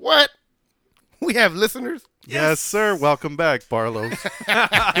question. What? We have listeners? Yes, sir. Welcome back, Barlow's.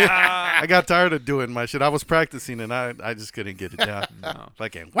 I got tired of doing my shit. I was practicing and I just couldn't get it down. No.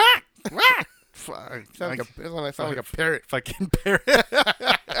 Like, whack, whack. Sound like a parrot. Fucking parrot.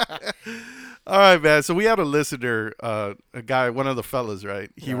 All right, man. So we had a listener, a guy, one of the fellas, right?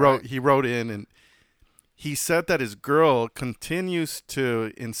 He wrote in and he said that his girl continues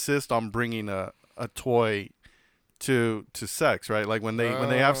to insist on bringing a toy to sex, right? Like when they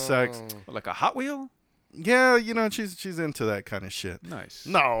have sex, like a Hot Wheel. Yeah, you know, she's into that kind of shit. Nice.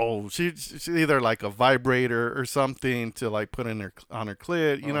 No, she's either like a vibrator or something to like put on her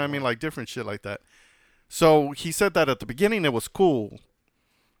clit. You know what I mean? Like different shit like that. So he said that at the beginning it was cool.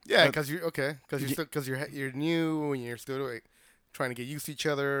 Yeah, because you're new and you're still like, trying to get used to each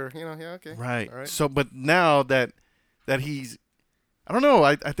other. You know, yeah, okay. Right. All right. So, but now that he's, I don't know.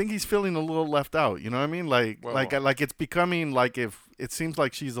 I think he's feeling a little left out. You know what I mean? Like it's becoming like if it seems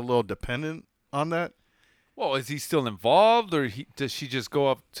like she's a little dependent on that. Well, is he still involved, or does she just go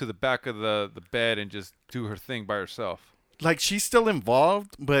up to the back of the bed and just do her thing by herself? Like she's still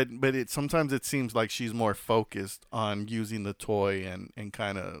involved, but sometimes it seems like she's more focused on using the toy and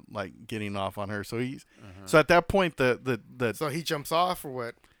kind of like getting off on her. So so at that point so he jumps off or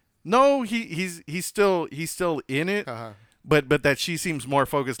what? No, he's still in it. But that she seems more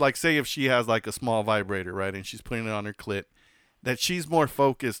focused. Like say if she has like a small vibrator, right, and she's putting it on her clit, that she's more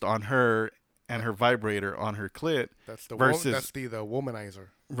focused on her and her vibrator on her clit. That's the versus the womanizer.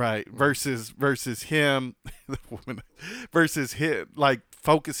 Right. Versus him versus him like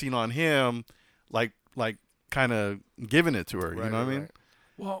focusing on him like kind of giving it to her, you know what I mean?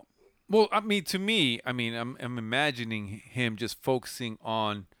 Well, I mean to me, I'm imagining him just focusing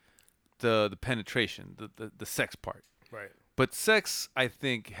on the penetration, the sex part. Right. But sex, I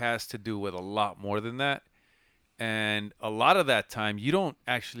think, has to do with a lot more than that. And a lot of that time,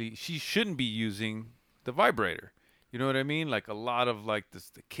 she shouldn't be using the vibrator. You know what I mean? Like a lot of like the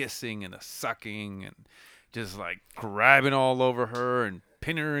kissing and the sucking and just like grabbing all over her and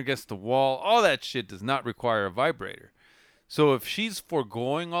pinning her against the wall. All that shit does not require a vibrator. So if she's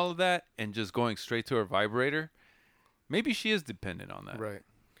foregoing all of that and just going straight to her vibrator, maybe she is dependent on that. Right.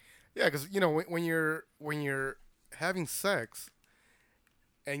 Yeah, because you know when you're having sex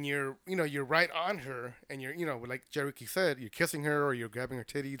and you're right on her and you're like Jericho said, you're kissing her or you're grabbing her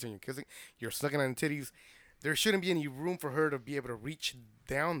titties and you're sucking on the titties. There shouldn't be any room for her to be able to reach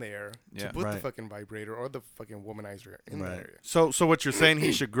down there to put the fucking vibrator or the fucking womanizer in that area. So what you're saying,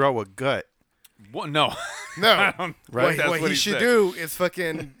 he should grow a gut? What? No. Right. What he should said. do is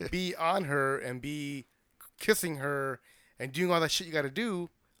fucking be on her and be kissing her and doing all that shit you got to do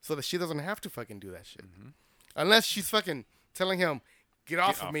so that she doesn't have to fucking do that shit. Mm-hmm. Unless she's fucking telling him, get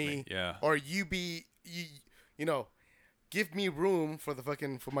off of me. Yeah. Or you give me room for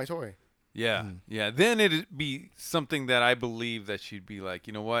my toy. Yeah. Yeah. Then it'd be something that I believe that she'd be like,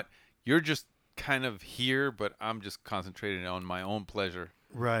 you know what? You're just kind of here, but I'm just concentrating on my own pleasure.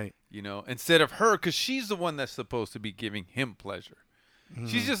 Right. You know, instead of her, because she's the one that's supposed to be giving him pleasure. Mm-hmm.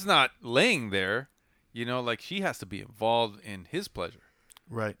 She's just not laying there, like she has to be involved in his pleasure.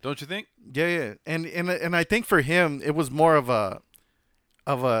 Right. Don't you think? Yeah. And I think for him, it was more of a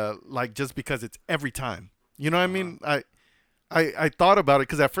like just because it's every time. You know what I mean? I thought about it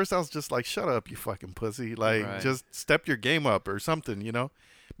because at first I was just like, shut up, you fucking pussy. Like, just step your game up or something,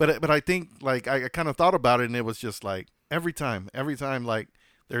 But I think, like, I kind of thought about it and it was just like every time, like,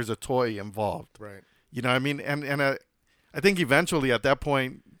 there's a toy involved. Right. You know what I mean? And I think eventually at that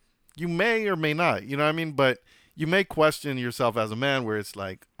point, you may or may not, you know what I mean? But you may question yourself as a man where it's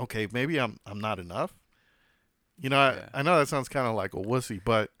like, okay, maybe I'm not enough. I know that sounds kind of like a wussy,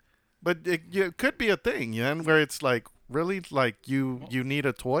 but it could be a thing, where it's like, really, like you need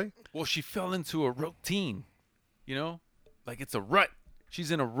a toy? Well, she fell into a routine, like it's a rut. She's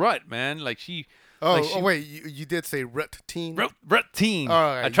in a rut, man. Like she. Wait, you did say routine. Routine.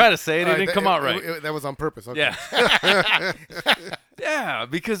 Right. I tried to say it, it didn't come out right. That was on purpose. Okay. Yeah. Yeah,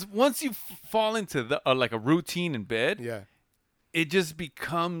 because once you fall into like a routine in bed, it just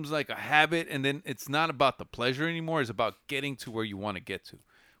becomes like a habit, and then it's not about the pleasure anymore. It's about getting to where you want to get to,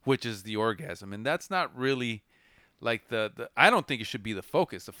 which is the orgasm, and that's not really. Like I don't think it should be the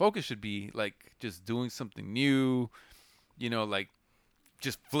focus. The focus should be like just doing something new, like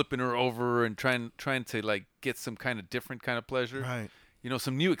just flipping her over and trying to like get some kind of different kind of pleasure. Right.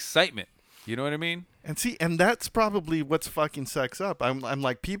 Some new excitement. You know what I mean? And that's probably what's fucking sex up. I'm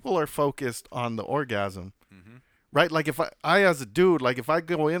like, people are focused on the orgasm, right? Like if I as a dude, like if I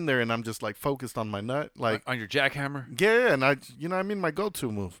go in there and I'm just like focused on my nut, like on your jackhammer. Yeah, and I, my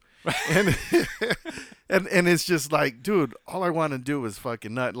go-to move. and and it's just like, dude, all I want to do is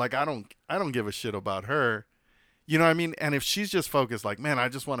fucking nut. Like I don't give a shit about her. You know what I mean? And if she's just focused like, man, I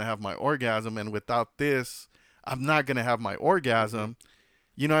just want to have my orgasm, and without this, I'm not going to have my orgasm.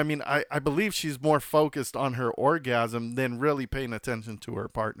 You know what I mean? I believe she's more focused on her orgasm than really paying attention to her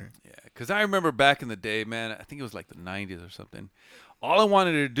partner. Yeah, because I remember back in the day, man, I think it was like the 90s or something. All I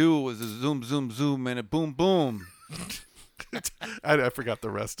wanted to do was a zoom, zoom, zoom, and a boom, boom. I forgot the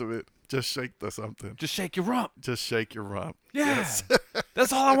rest of it. Just shake the something. Just shake your rump. Just shake your rump. Yeah. Yes.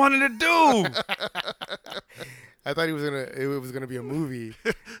 That's all I wanted to do. I thought it was gonna be a movie.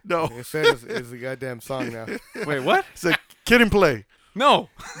 No. Instead, it's a goddamn song now. Wait, what? It's a Kid and Play. No.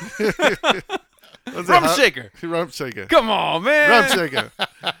 Rump shaker. Rump shaker. Come on, man. Rump shaker.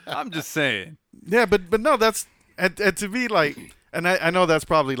 I'm just saying. Yeah, but no, that's and to me like, and I know that's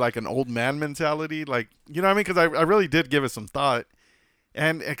probably like an old man mentality, like, you know what I mean? Because I really did give it some thought,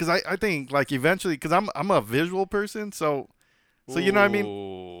 and because I think like eventually, because I'm a visual person, so you know what I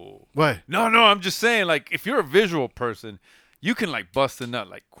mean? What? No, I'm just saying, like, if you're a visual person, you can like bust a nut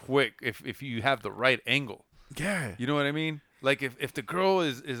like quick if you have the right angle. Yeah. You know what I mean? Like if the girl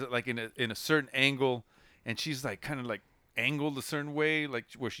is like in a certain angle, and she's like kind of like angled a certain way, like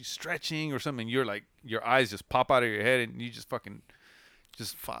where she's stretching or something, you're like, your eyes just pop out of your head and you just fucking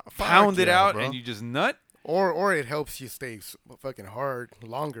just pound it out, bro. And you just nut. Or it helps you stay fucking hard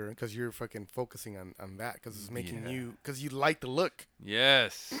longer because you're fucking focusing on that because it's making you, because you like the look.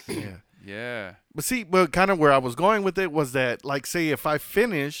 Yes. Yeah. Yeah. But see, well, kind of where I was going with it was that, like, say if I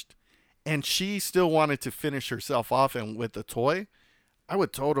finished and she still wanted to finish herself off and with the toy, I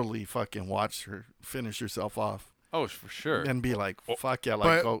would totally fucking watch her finish herself off. Oh, for sure. And be like, fuck yeah,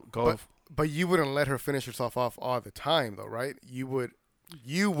 like go. But you wouldn't let her finish herself off all the time, though, right? You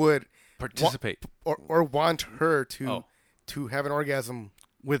would participate or want her to have an orgasm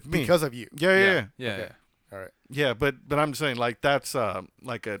with me because of you. Yeah. Okay. All right. Yeah, but I'm saying like that's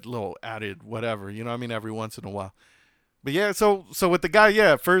like a little added whatever, you know what I mean, every once in a while. But yeah, so with the guy,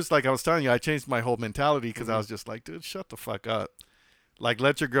 yeah, at first, like I was telling you, I changed my whole mentality because I was just like, dude, shut the fuck up. Like,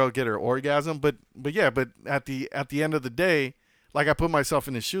 let your girl get her orgasm. But at the end of the day, like, I put myself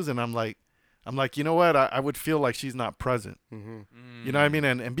in his shoes and I'm like, you know what? I would feel like she's not present. Mm-hmm. You know what I mean?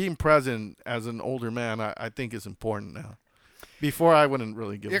 And being present as an older man, I think is important now. Before, I wouldn't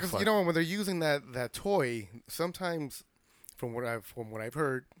really give a fuck. Yeah, because, you know, when they're using that toy, sometimes, from what I've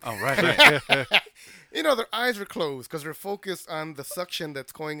heard. Oh, right. You know, their eyes are closed because they're focused on the suction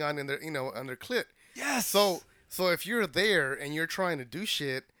that's going on in their, on their clit. Yes. So if you're there and you're trying to do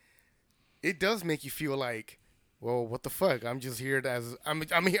shit, it does make you feel like, well, what the fuck? I'm just here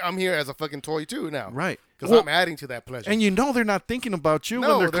I'm here as a fucking toy too now. Right. Because I'm adding to that pleasure. And they're not thinking about you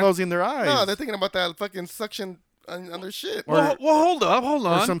when they're closing their eyes. No, they're thinking about that fucking suction on their shit. Well, hold on.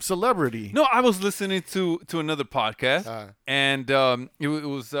 Or some celebrity. No, I was listening to another podcast, and it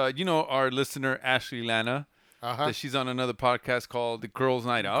was our listener Ashley Lana. That she's on another podcast called The Girls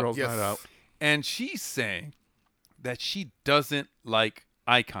Night Out. Girls Night Out. And she's saying that she doesn't like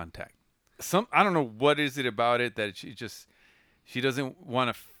eye contact. I don't know what is it about it that she doesn't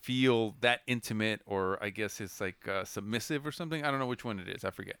want to feel that intimate, or I guess it's like submissive or something. I don't know which one it is.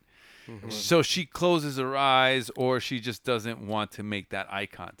 I forget. Mm-hmm. So she closes her eyes, or she just doesn't want to make that eye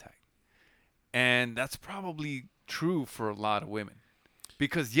contact. And that's probably true for a lot of women.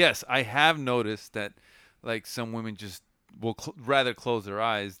 Because, yes, I have noticed that, like, some women just will rather close their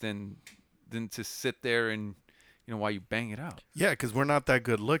eyes than to sit there and, while you bang it out. Yeah, because we're not that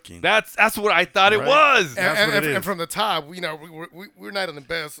good looking. That's what I thought it was. And from the top, we're not in the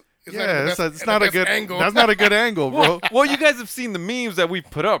best. It's not a good angle. That's not a good angle, bro. Well, you guys have seen the memes that we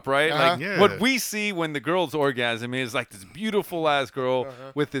put up, right? Uh-huh. Like what we see when the girl's orgasm is like this beautiful ass girl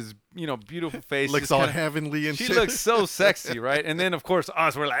with this, beautiful face. Looks all heavenly and shit. She looks so sexy, right? And then of course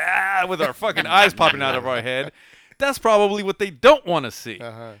us, we're like with our fucking eyes popping out of our head. That's probably what they don't want to see.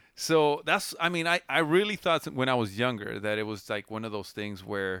 So I really thought when I was younger that it was like one of those things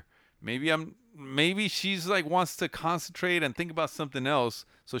where maybe she's like wants to concentrate and think about something else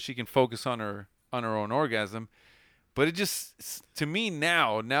so she can focus on her own orgasm. But it just, to me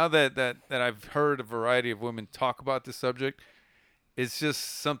now that I've heard a variety of women talk about this subject, it's just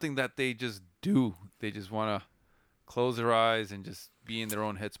something that they just do. They just want to close their eyes and just be in their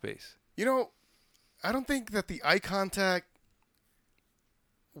own headspace. I don't think that the eye contact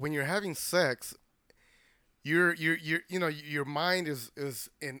when you're having sex, your mind is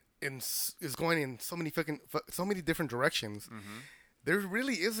going in so many different directions. Mm-hmm. There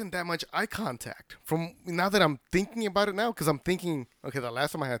really isn't that much eye contact. From now that I'm thinking about it now, because I'm thinking, okay, the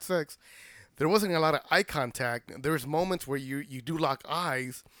last time I had sex, there wasn't a lot of eye contact. There's moments where you do lock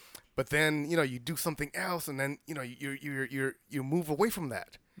eyes, but then you do something else, and then you move away from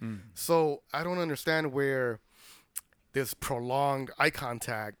that. So I don't understand where this prolonged eye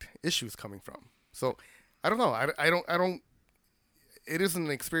contact issue is coming from. So I don't know. I don't. It isn't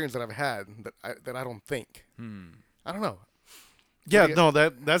an experience that I've had that I don't think. I don't know. Yeah, no,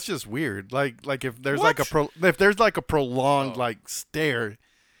 that's just weird. Like if there's like a prolonged like stare,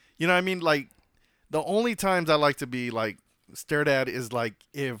 you know what I mean? Like the only times I like to be like stared at is like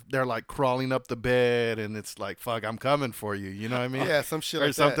if they're like crawling up the bed and it's like, fuck, I'm coming for you. You know what I mean? Yeah, some shit or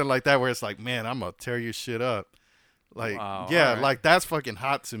like something that. like that where it's like, man, I'm gonna tear your shit up. Like, Wow, yeah, all right. like that's fucking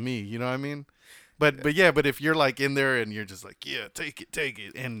hot to me. You know what I mean? But if you're like in there and you're just like, yeah, take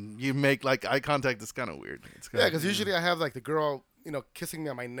it, and you make like eye contact, it's kind of weird. It's Yeah, because usually I have like the girl, kissing me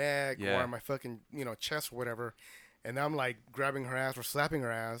on my neck or Yeah. on my fucking, chest or whatever, and I'm like grabbing her ass or slapping her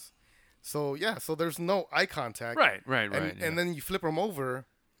ass. So yeah, so there's no eye contact. Right. And then you flip them over,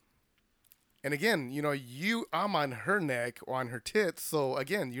 and again, I'm on her neck or on her tits. So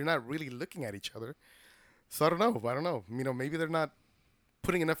again, you're not really looking at each other. So I don't know. Maybe they're not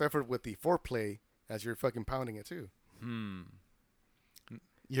putting enough effort with the foreplay as you're fucking pounding it too.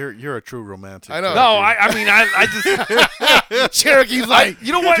 You're a true romantic. I know. No, I mean, I just Cherokee's like,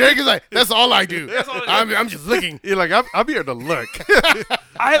 you know what? Cherokee's like, that's all I do. That's all I I'm just looking. You're like, I'm here to look.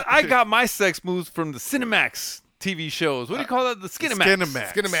 I got my sex moves from the Cinemax TV shows. What do you call that? The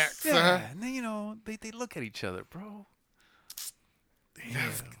Skinemax. Skinemax. Yeah, Uh-huh. and then they look at each other, bro.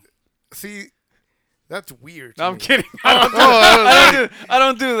 See, that's weird. No, to I'm me. kidding. I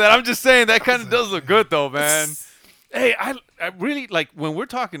don't do that. I'm just saying that kind of does look good though, man. Hey, I really like when we're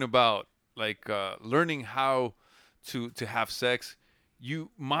talking about like learning how to have sex.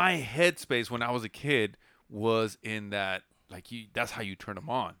 My headspace when I was a kid was in that like that's how you turn them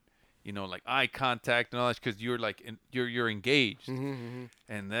on. Like eye contact and all that, because you're like you're engaged. And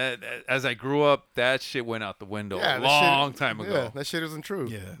that as I grew up, that shit went out the window a long time ago. Yeah, that shit isn't true.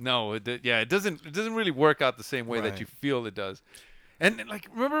 Yeah. No, it doesn't really work out the same way that Right. you feel it does. And like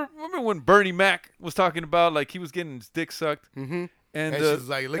remember when Bernie Mac was talking about like he was getting his dick sucked, And and she's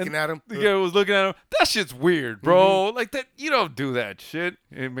like looking at him. The guy was looking at him. That shit's weird, bro. Like that, you don't do that shit.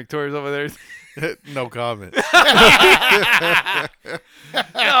 And Victoria's over there. No comment. No,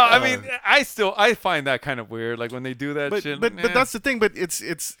 I mean, I find that kind of weird. Like when they do that shit. But that's the thing. But it's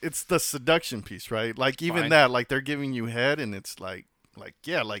the seduction piece, right? Like even Fine. that, like they're giving you head, and it's like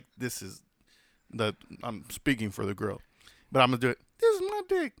yeah, like this is I'm speaking for the girl, but I'm gonna do it. This is my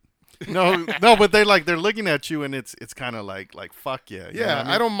dick. No, but they're looking at you, and it's kind of like fuck yeah. You know Yeah, what I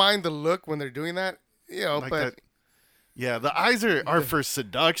mean? I don't mind the look when they're doing that. Like but that. Yeah, the eyes are for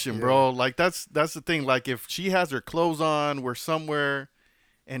seduction, bro. Like that's the thing. Like if she has her clothes on, we're somewhere,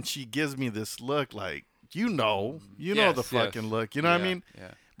 and she gives me this look, like the Yes, fucking yes. look. You know what I Yeah, mean?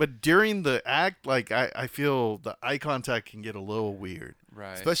 yeah. But during the act, like I feel the eye contact can get a little weird.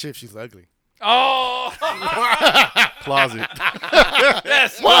 Right. especially if she's ugly. Oh, Closet.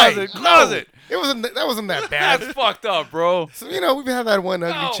 yes, Why? closet. No, that wasn't that bad. That's fucked up, bro. So, we've had that one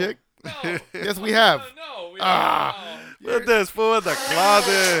ugly No, chick. No, Yes, we have. no, we Put this fool in the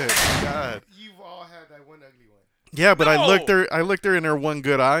closet. God. You've all had that one ugly one. Yeah, but No. I looked her in her one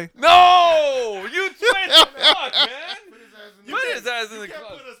good eye. No, you twitch fuck, man. Put his ass in the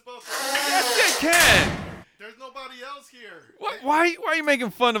closet. Yes, they can. There's nobody else here. Why are you making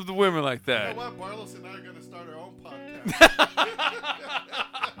fun of the women like that? what? Barlos and I are gonna start our own podcast.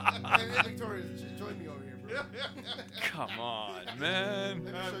 Hey, Victoria, join me over here, bro. Come on, man.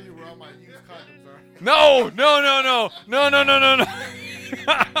 Let me show you where all my used condoms are. No.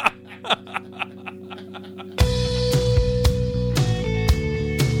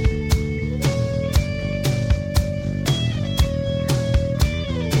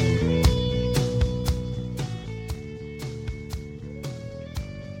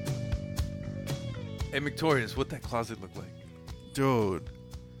 Hey, Victorious, what that closet look like? Dude,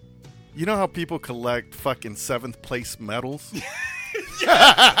 you know how people collect fucking 7th place medals? This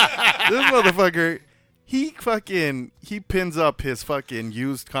motherfucker, he pins up his fucking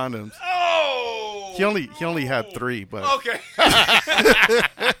used condoms. Oh! He only had 3, but Okay.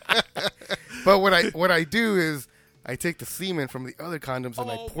 But what I do is I take the semen from the other condoms and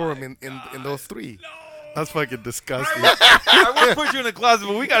I pour them in those 3. that's fucking disgusting. I would put you in the closet,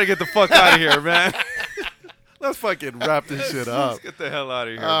 but we got to get the fuck out of here, man. Let's fucking wrap this shit up. Let's get the hell out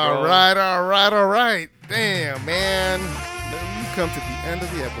of here, All bro. right. Damn, man. We've come to the end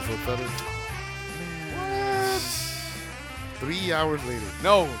of the episode, fellas. What? 3 hours later.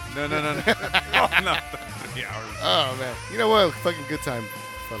 No. Oh, no. 3 hours. Oh, man. You know what? Fucking good time,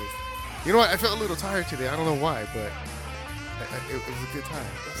 fellas. You know what? I felt a little tired today. I don't know why, but It was a good time.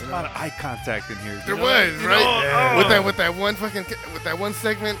 There's a lot of eye contact in here. There you know? was, You right? know? Yeah. Oh. With that one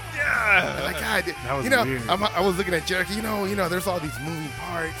segment. Yeah. Like, God, That was you know, weird. I was looking at Jericho. You know, there's all these moving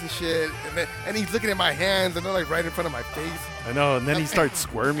parts and shit, and he's looking at my hands, and they're like right in front of my face. I know, and then he starts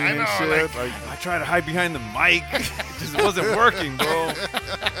squirming I know, and shit. like- I tried to hide behind the mic. It just wasn't working, bro.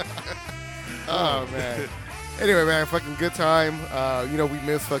 Oh man. Anyway, man, fucking good time. You know, we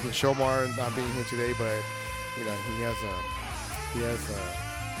miss fucking Shomar not being here today, but you know, he has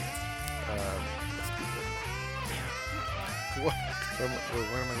what am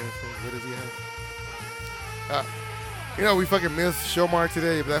I gonna say? What does he have? You know, we fucking miss Shomar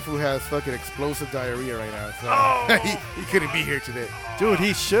today, but that fool has fucking explosive diarrhea right now, so he couldn't be here today. Dude,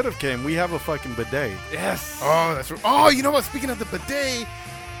 he should have came. We have a fucking bidet. Yes. Oh, that's right. Oh, you know what? Speaking of the bidet,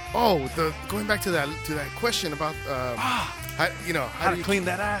 going back to that question about how How to clean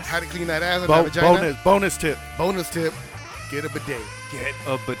that ass. how to clean that ass and that vagina. Bonus tip. Bonus tip: get a bidet. Get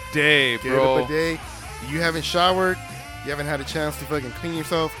a bidet, Get bro. a bidet. You haven't showered. You haven't had a chance to fucking clean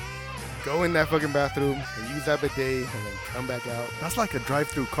yourself. Go in that fucking bathroom and use that bidet, and then come back out. That's like a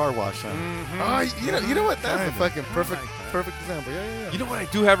drive-through car wash, huh? Oh, you know what? That's a Kinda. fucking perfect example. Yeah. You know what? I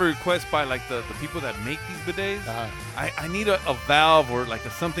do have a request by like the people that make these bidets. Uh-huh. I need a valve or like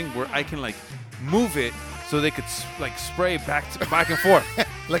something where I can like move it so they could like spray back and forth.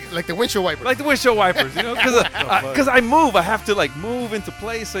 like the windshield wiper. Like the windshield wipers, you know, because I move, I have to like move into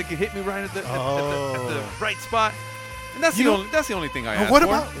place so it can hit me right at the right spot, and that's the only thing I ask What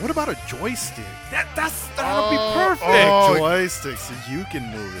for. about a joystick? That'll be perfect. Oh, joystick, so you can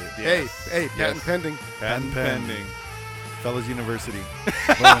move it. Hey, patent Yes. pending. Patent pending. Fellas University.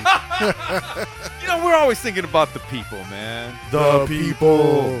 You know, we're always thinking about the people, man. The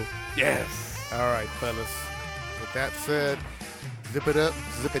people. Yes. All right, fellas. With that said, zip it up,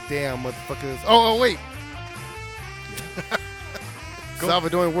 zip it down, motherfuckers. Oh, wait.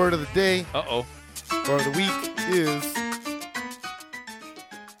 Salvadoran word of the day Uh-oh. or of the week is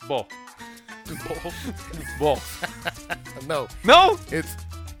Ball. Ball. no. No? It's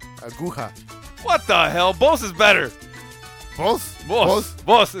aguja. What the hell? Boss is better. Boss?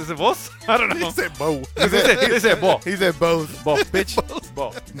 Boss. Is it boss? I don't know. He said bo. They said ball. He said both. Ball, bitch.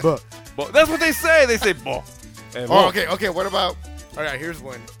 Ball. Bo. Ball. That's what they say. They say ball. Oh, okay. What about? All right, here's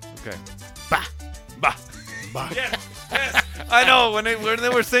one. Okay. Bah. Bah. Bah. Yes. I know. When they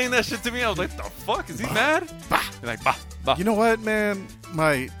were saying that shit to me, I was like, the fuck? Is he mad? Bah. They're like, bah. Bah. You know what, man?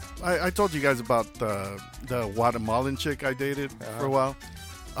 I told you guys about the Guatemalan chick I dated for a while.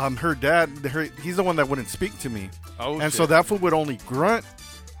 Her dad, he's the one that wouldn't speak to me. Oh, and shit. so that fool would only grunt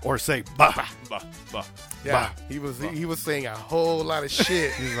or say bah. Bah. Bah. Yeah, Bah. he was saying a whole lot of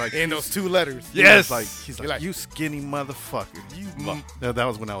shit He's like, in those two letters. Yes. He's like, you skinny motherfucker. Bah. No, that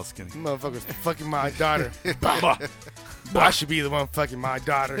was when I was skinny. Motherfuckers fucking my daughter. Bah. I should be the one fucking my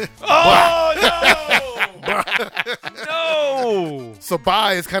daughter. Oh, no. No. So bah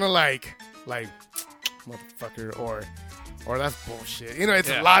is kind of like motherfucker or that's bullshit. You know, it's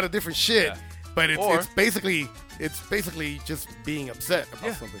a lot of different shit, Yeah. but Or- it's basically just being upset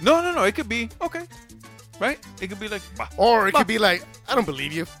about something. No. It could be okay, right? It could be like bah. Or it Bah. could be like, I don't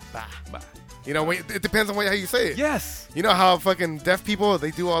believe you. Bah. Bah. You know, it depends on how you say it. Yes. You know how fucking deaf people, they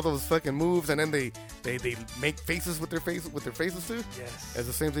do all those fucking moves and then they make faces with their faces too? Yes. It's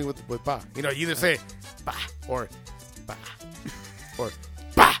the same thing with bah. You know, you either say bah or bah or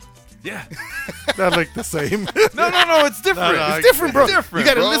bah. Yeah. That look the same. No. It's different. No, It's different, bro. It's different,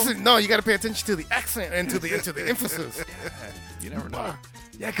 you gotta bro. listen. No, you gotta pay attention to the accent and to the emphasis. You never know.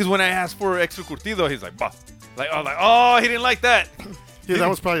 Yeah, because when I asked for extra curtido, he's like, bah. Oh, he didn't like that. Yeah, that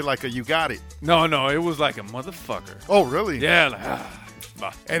was probably like a you got it. No, it was like a motherfucker. Oh, really? Yeah, like,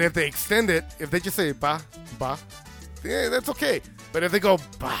 bah. And if they extend it, if they just say bah, yeah, that's okay. But if they go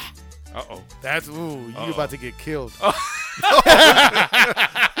bah, Uh-oh. that's you about to get killed.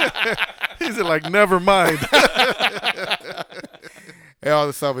 He's like, never mind. Hey, all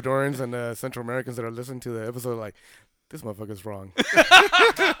the Salvadorans and Central Americans that are listening to the episode, like, this motherfucker's wrong.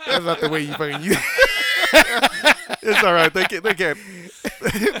 That's not the way you fucking use. It's all right.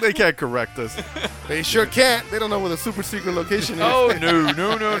 They can't correct us. They sure can't. They don't know where the super secret location is. Oh,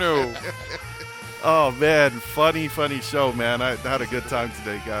 no. Oh man, funny show, man. I had a good time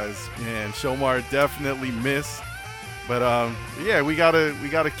today, guys. And Shomar definitely missed, but yeah, we gotta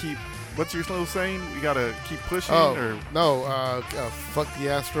keep. What's your little saying? We gotta keep pushing. Oh no, fuck the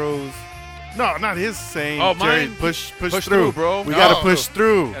Astros. No, not his saying. Oh, Jerry, mine. push Push through, bro. We gotta push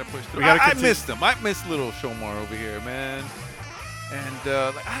through. We gotta I continue. missed him. I missed little Shomar over here, man. And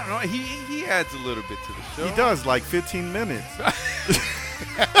I don't know. He adds a little bit to the show. He does like 15 minutes.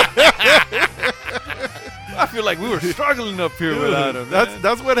 I feel like we were struggling up here Dude, without him.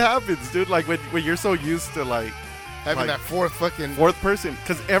 That's what happens, dude. Like when you're so used to like having that fourth person,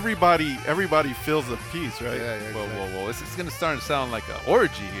 because everybody feels a piece, right? Yeah. Whoa! This is gonna start to sound like an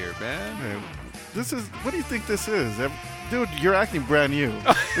orgy here, man. This is. What do you think this is, dude? You're acting brand new.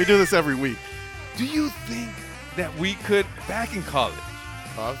 We do this every week. Do you think that we could back in college?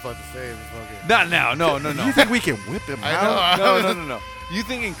 Oh, I was about to say this fucking. Not now. No. You think we can whip him out? No. You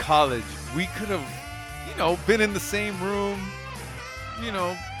think in college we could have, been in the same room,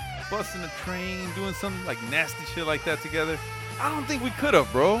 busting a train, doing something like nasty shit like that together? I don't think we could have,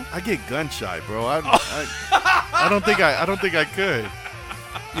 bro. I get gun shy, bro. I don't think I could.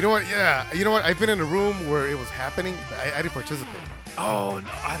 You know what? Yeah. You know what? I've been in a room where it was happening. I didn't participate. Oh, no,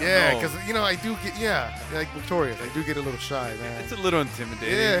 I don't know. Yeah, because, I do get, like Victorious, I do get a little shy, man. It's a little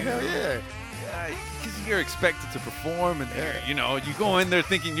intimidating. Yeah, hell yeah. Yeah, because you're expected to perform, and you go in there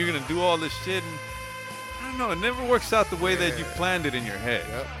thinking you're going to do all this shit, and I don't know, it never works out the way that you planned it in your head.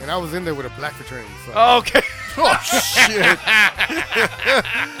 Yep. And I was in there with a black fraternity. So. Oh, okay. Oh, shit.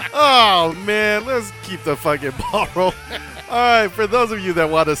 Oh, man, let's keep the fucking ball rolling. All right, for those of you that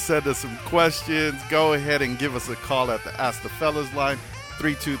want to send us some questions, go ahead and give us a call at the Ask the Fellas line,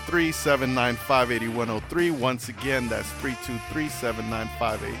 323-795-8103. Once again, that's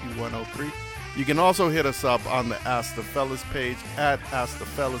 323-795-8103. You can also hit us up on the Ask the Fellas page at Ask the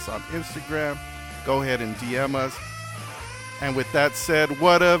Fellas on Instagram. Go ahead and DM us. And with that said,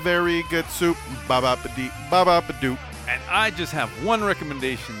 what a very good soup. Ba-ba-ba-dee, And I just have one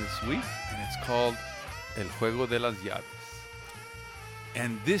recommendation this week, and it's called El Juego de las Llaves.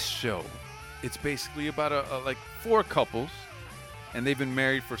 And this show, it's basically about like four couples, and they've been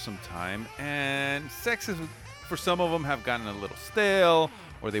married for some time, and sex is, for some of them, have gotten a little stale,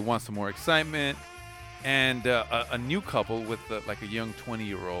 or they want some more excitement. And a new couple with like a young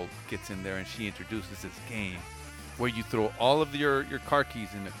 20-year-old gets in there, and she introduces this game where you throw all of your car keys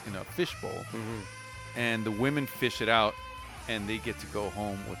in a fishbowl, and the women fish it out, and they get to go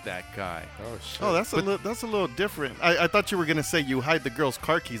home with that guy. Oh shit! Oh, that's a little different. I thought you were gonna say you hide the girl's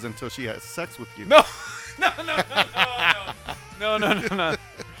car keys until she has sex with you. No.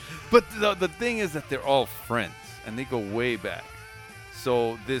 But the thing is that they're all friends, and they go way back.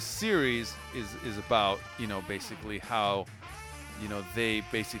 So this series is about basically how they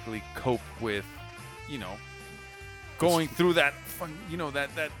basically cope with going through that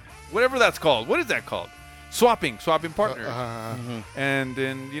that whatever that's called. What is that called? Swapping partners. And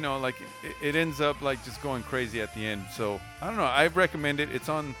then, it ends up like just going crazy at the end. So, I don't know. I recommend it. It's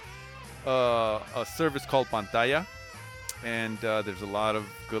on a service called Pantaya. And there's a lot of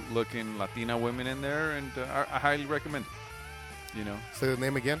good-looking Latina women in there. And I highly recommend it. Say the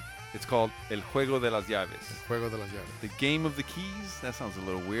name again? It's called El Juego de las Llaves. El Juego de las Llaves. The Game of the Keys. That sounds a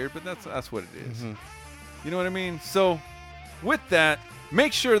little weird, but that's what it is. You know what I mean? So, with that,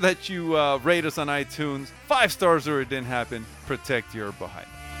 make sure that you rate us on iTunes. 5 stars or it didn't happen. Protect your behind.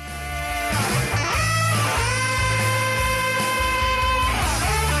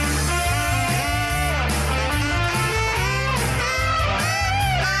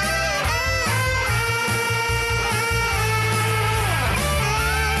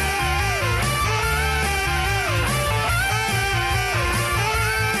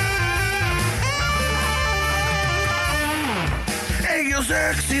 Ellos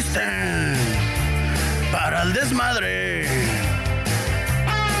existen para el desmadre.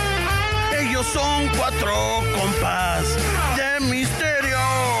 Ellos son 4 compas de misterio.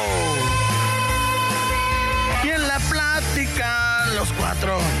 Y en la plática los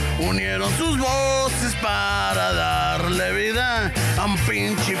 4 unieron sus voces para darle vida a un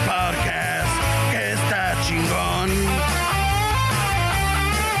pinche podcast que está chingón.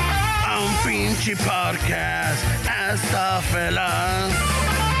 A un pinche podcast hasta felas.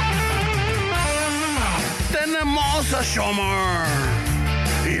 Tenemos a Shomer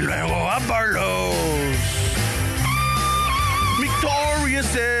y luego a Barlos.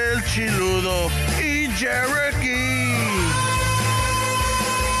 Victorious el Chiludo y Cherokee.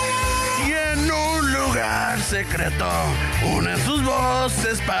 Y en un lugar secreto unen sus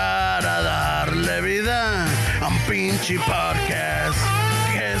voces para darle vida a un pinche podcast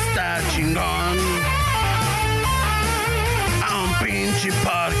que está chingón. A un pinche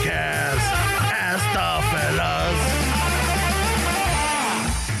podcast hasta felas.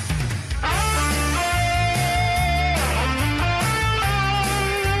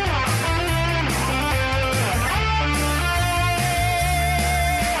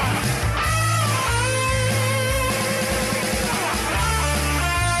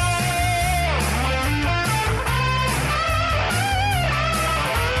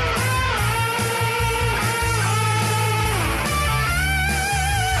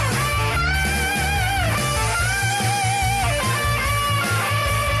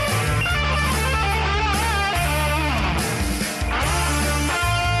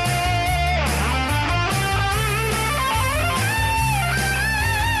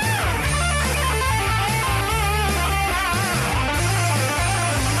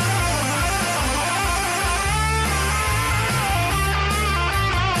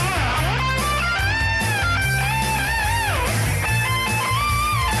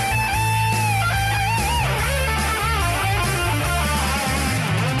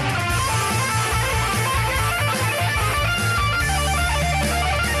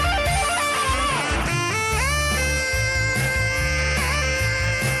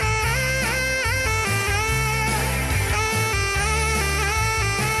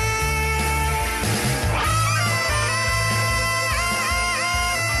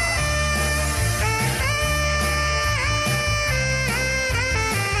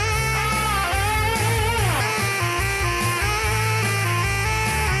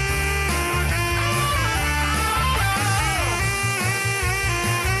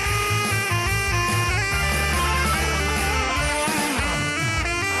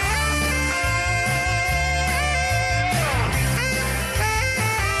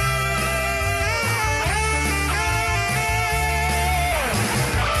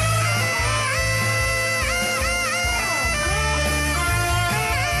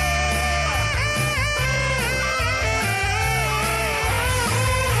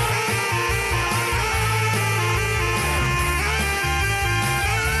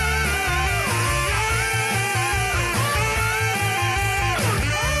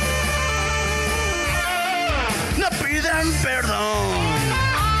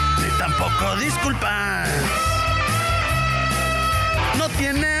 ofrezco disculpas. No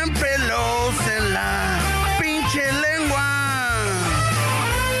tienen pelos en la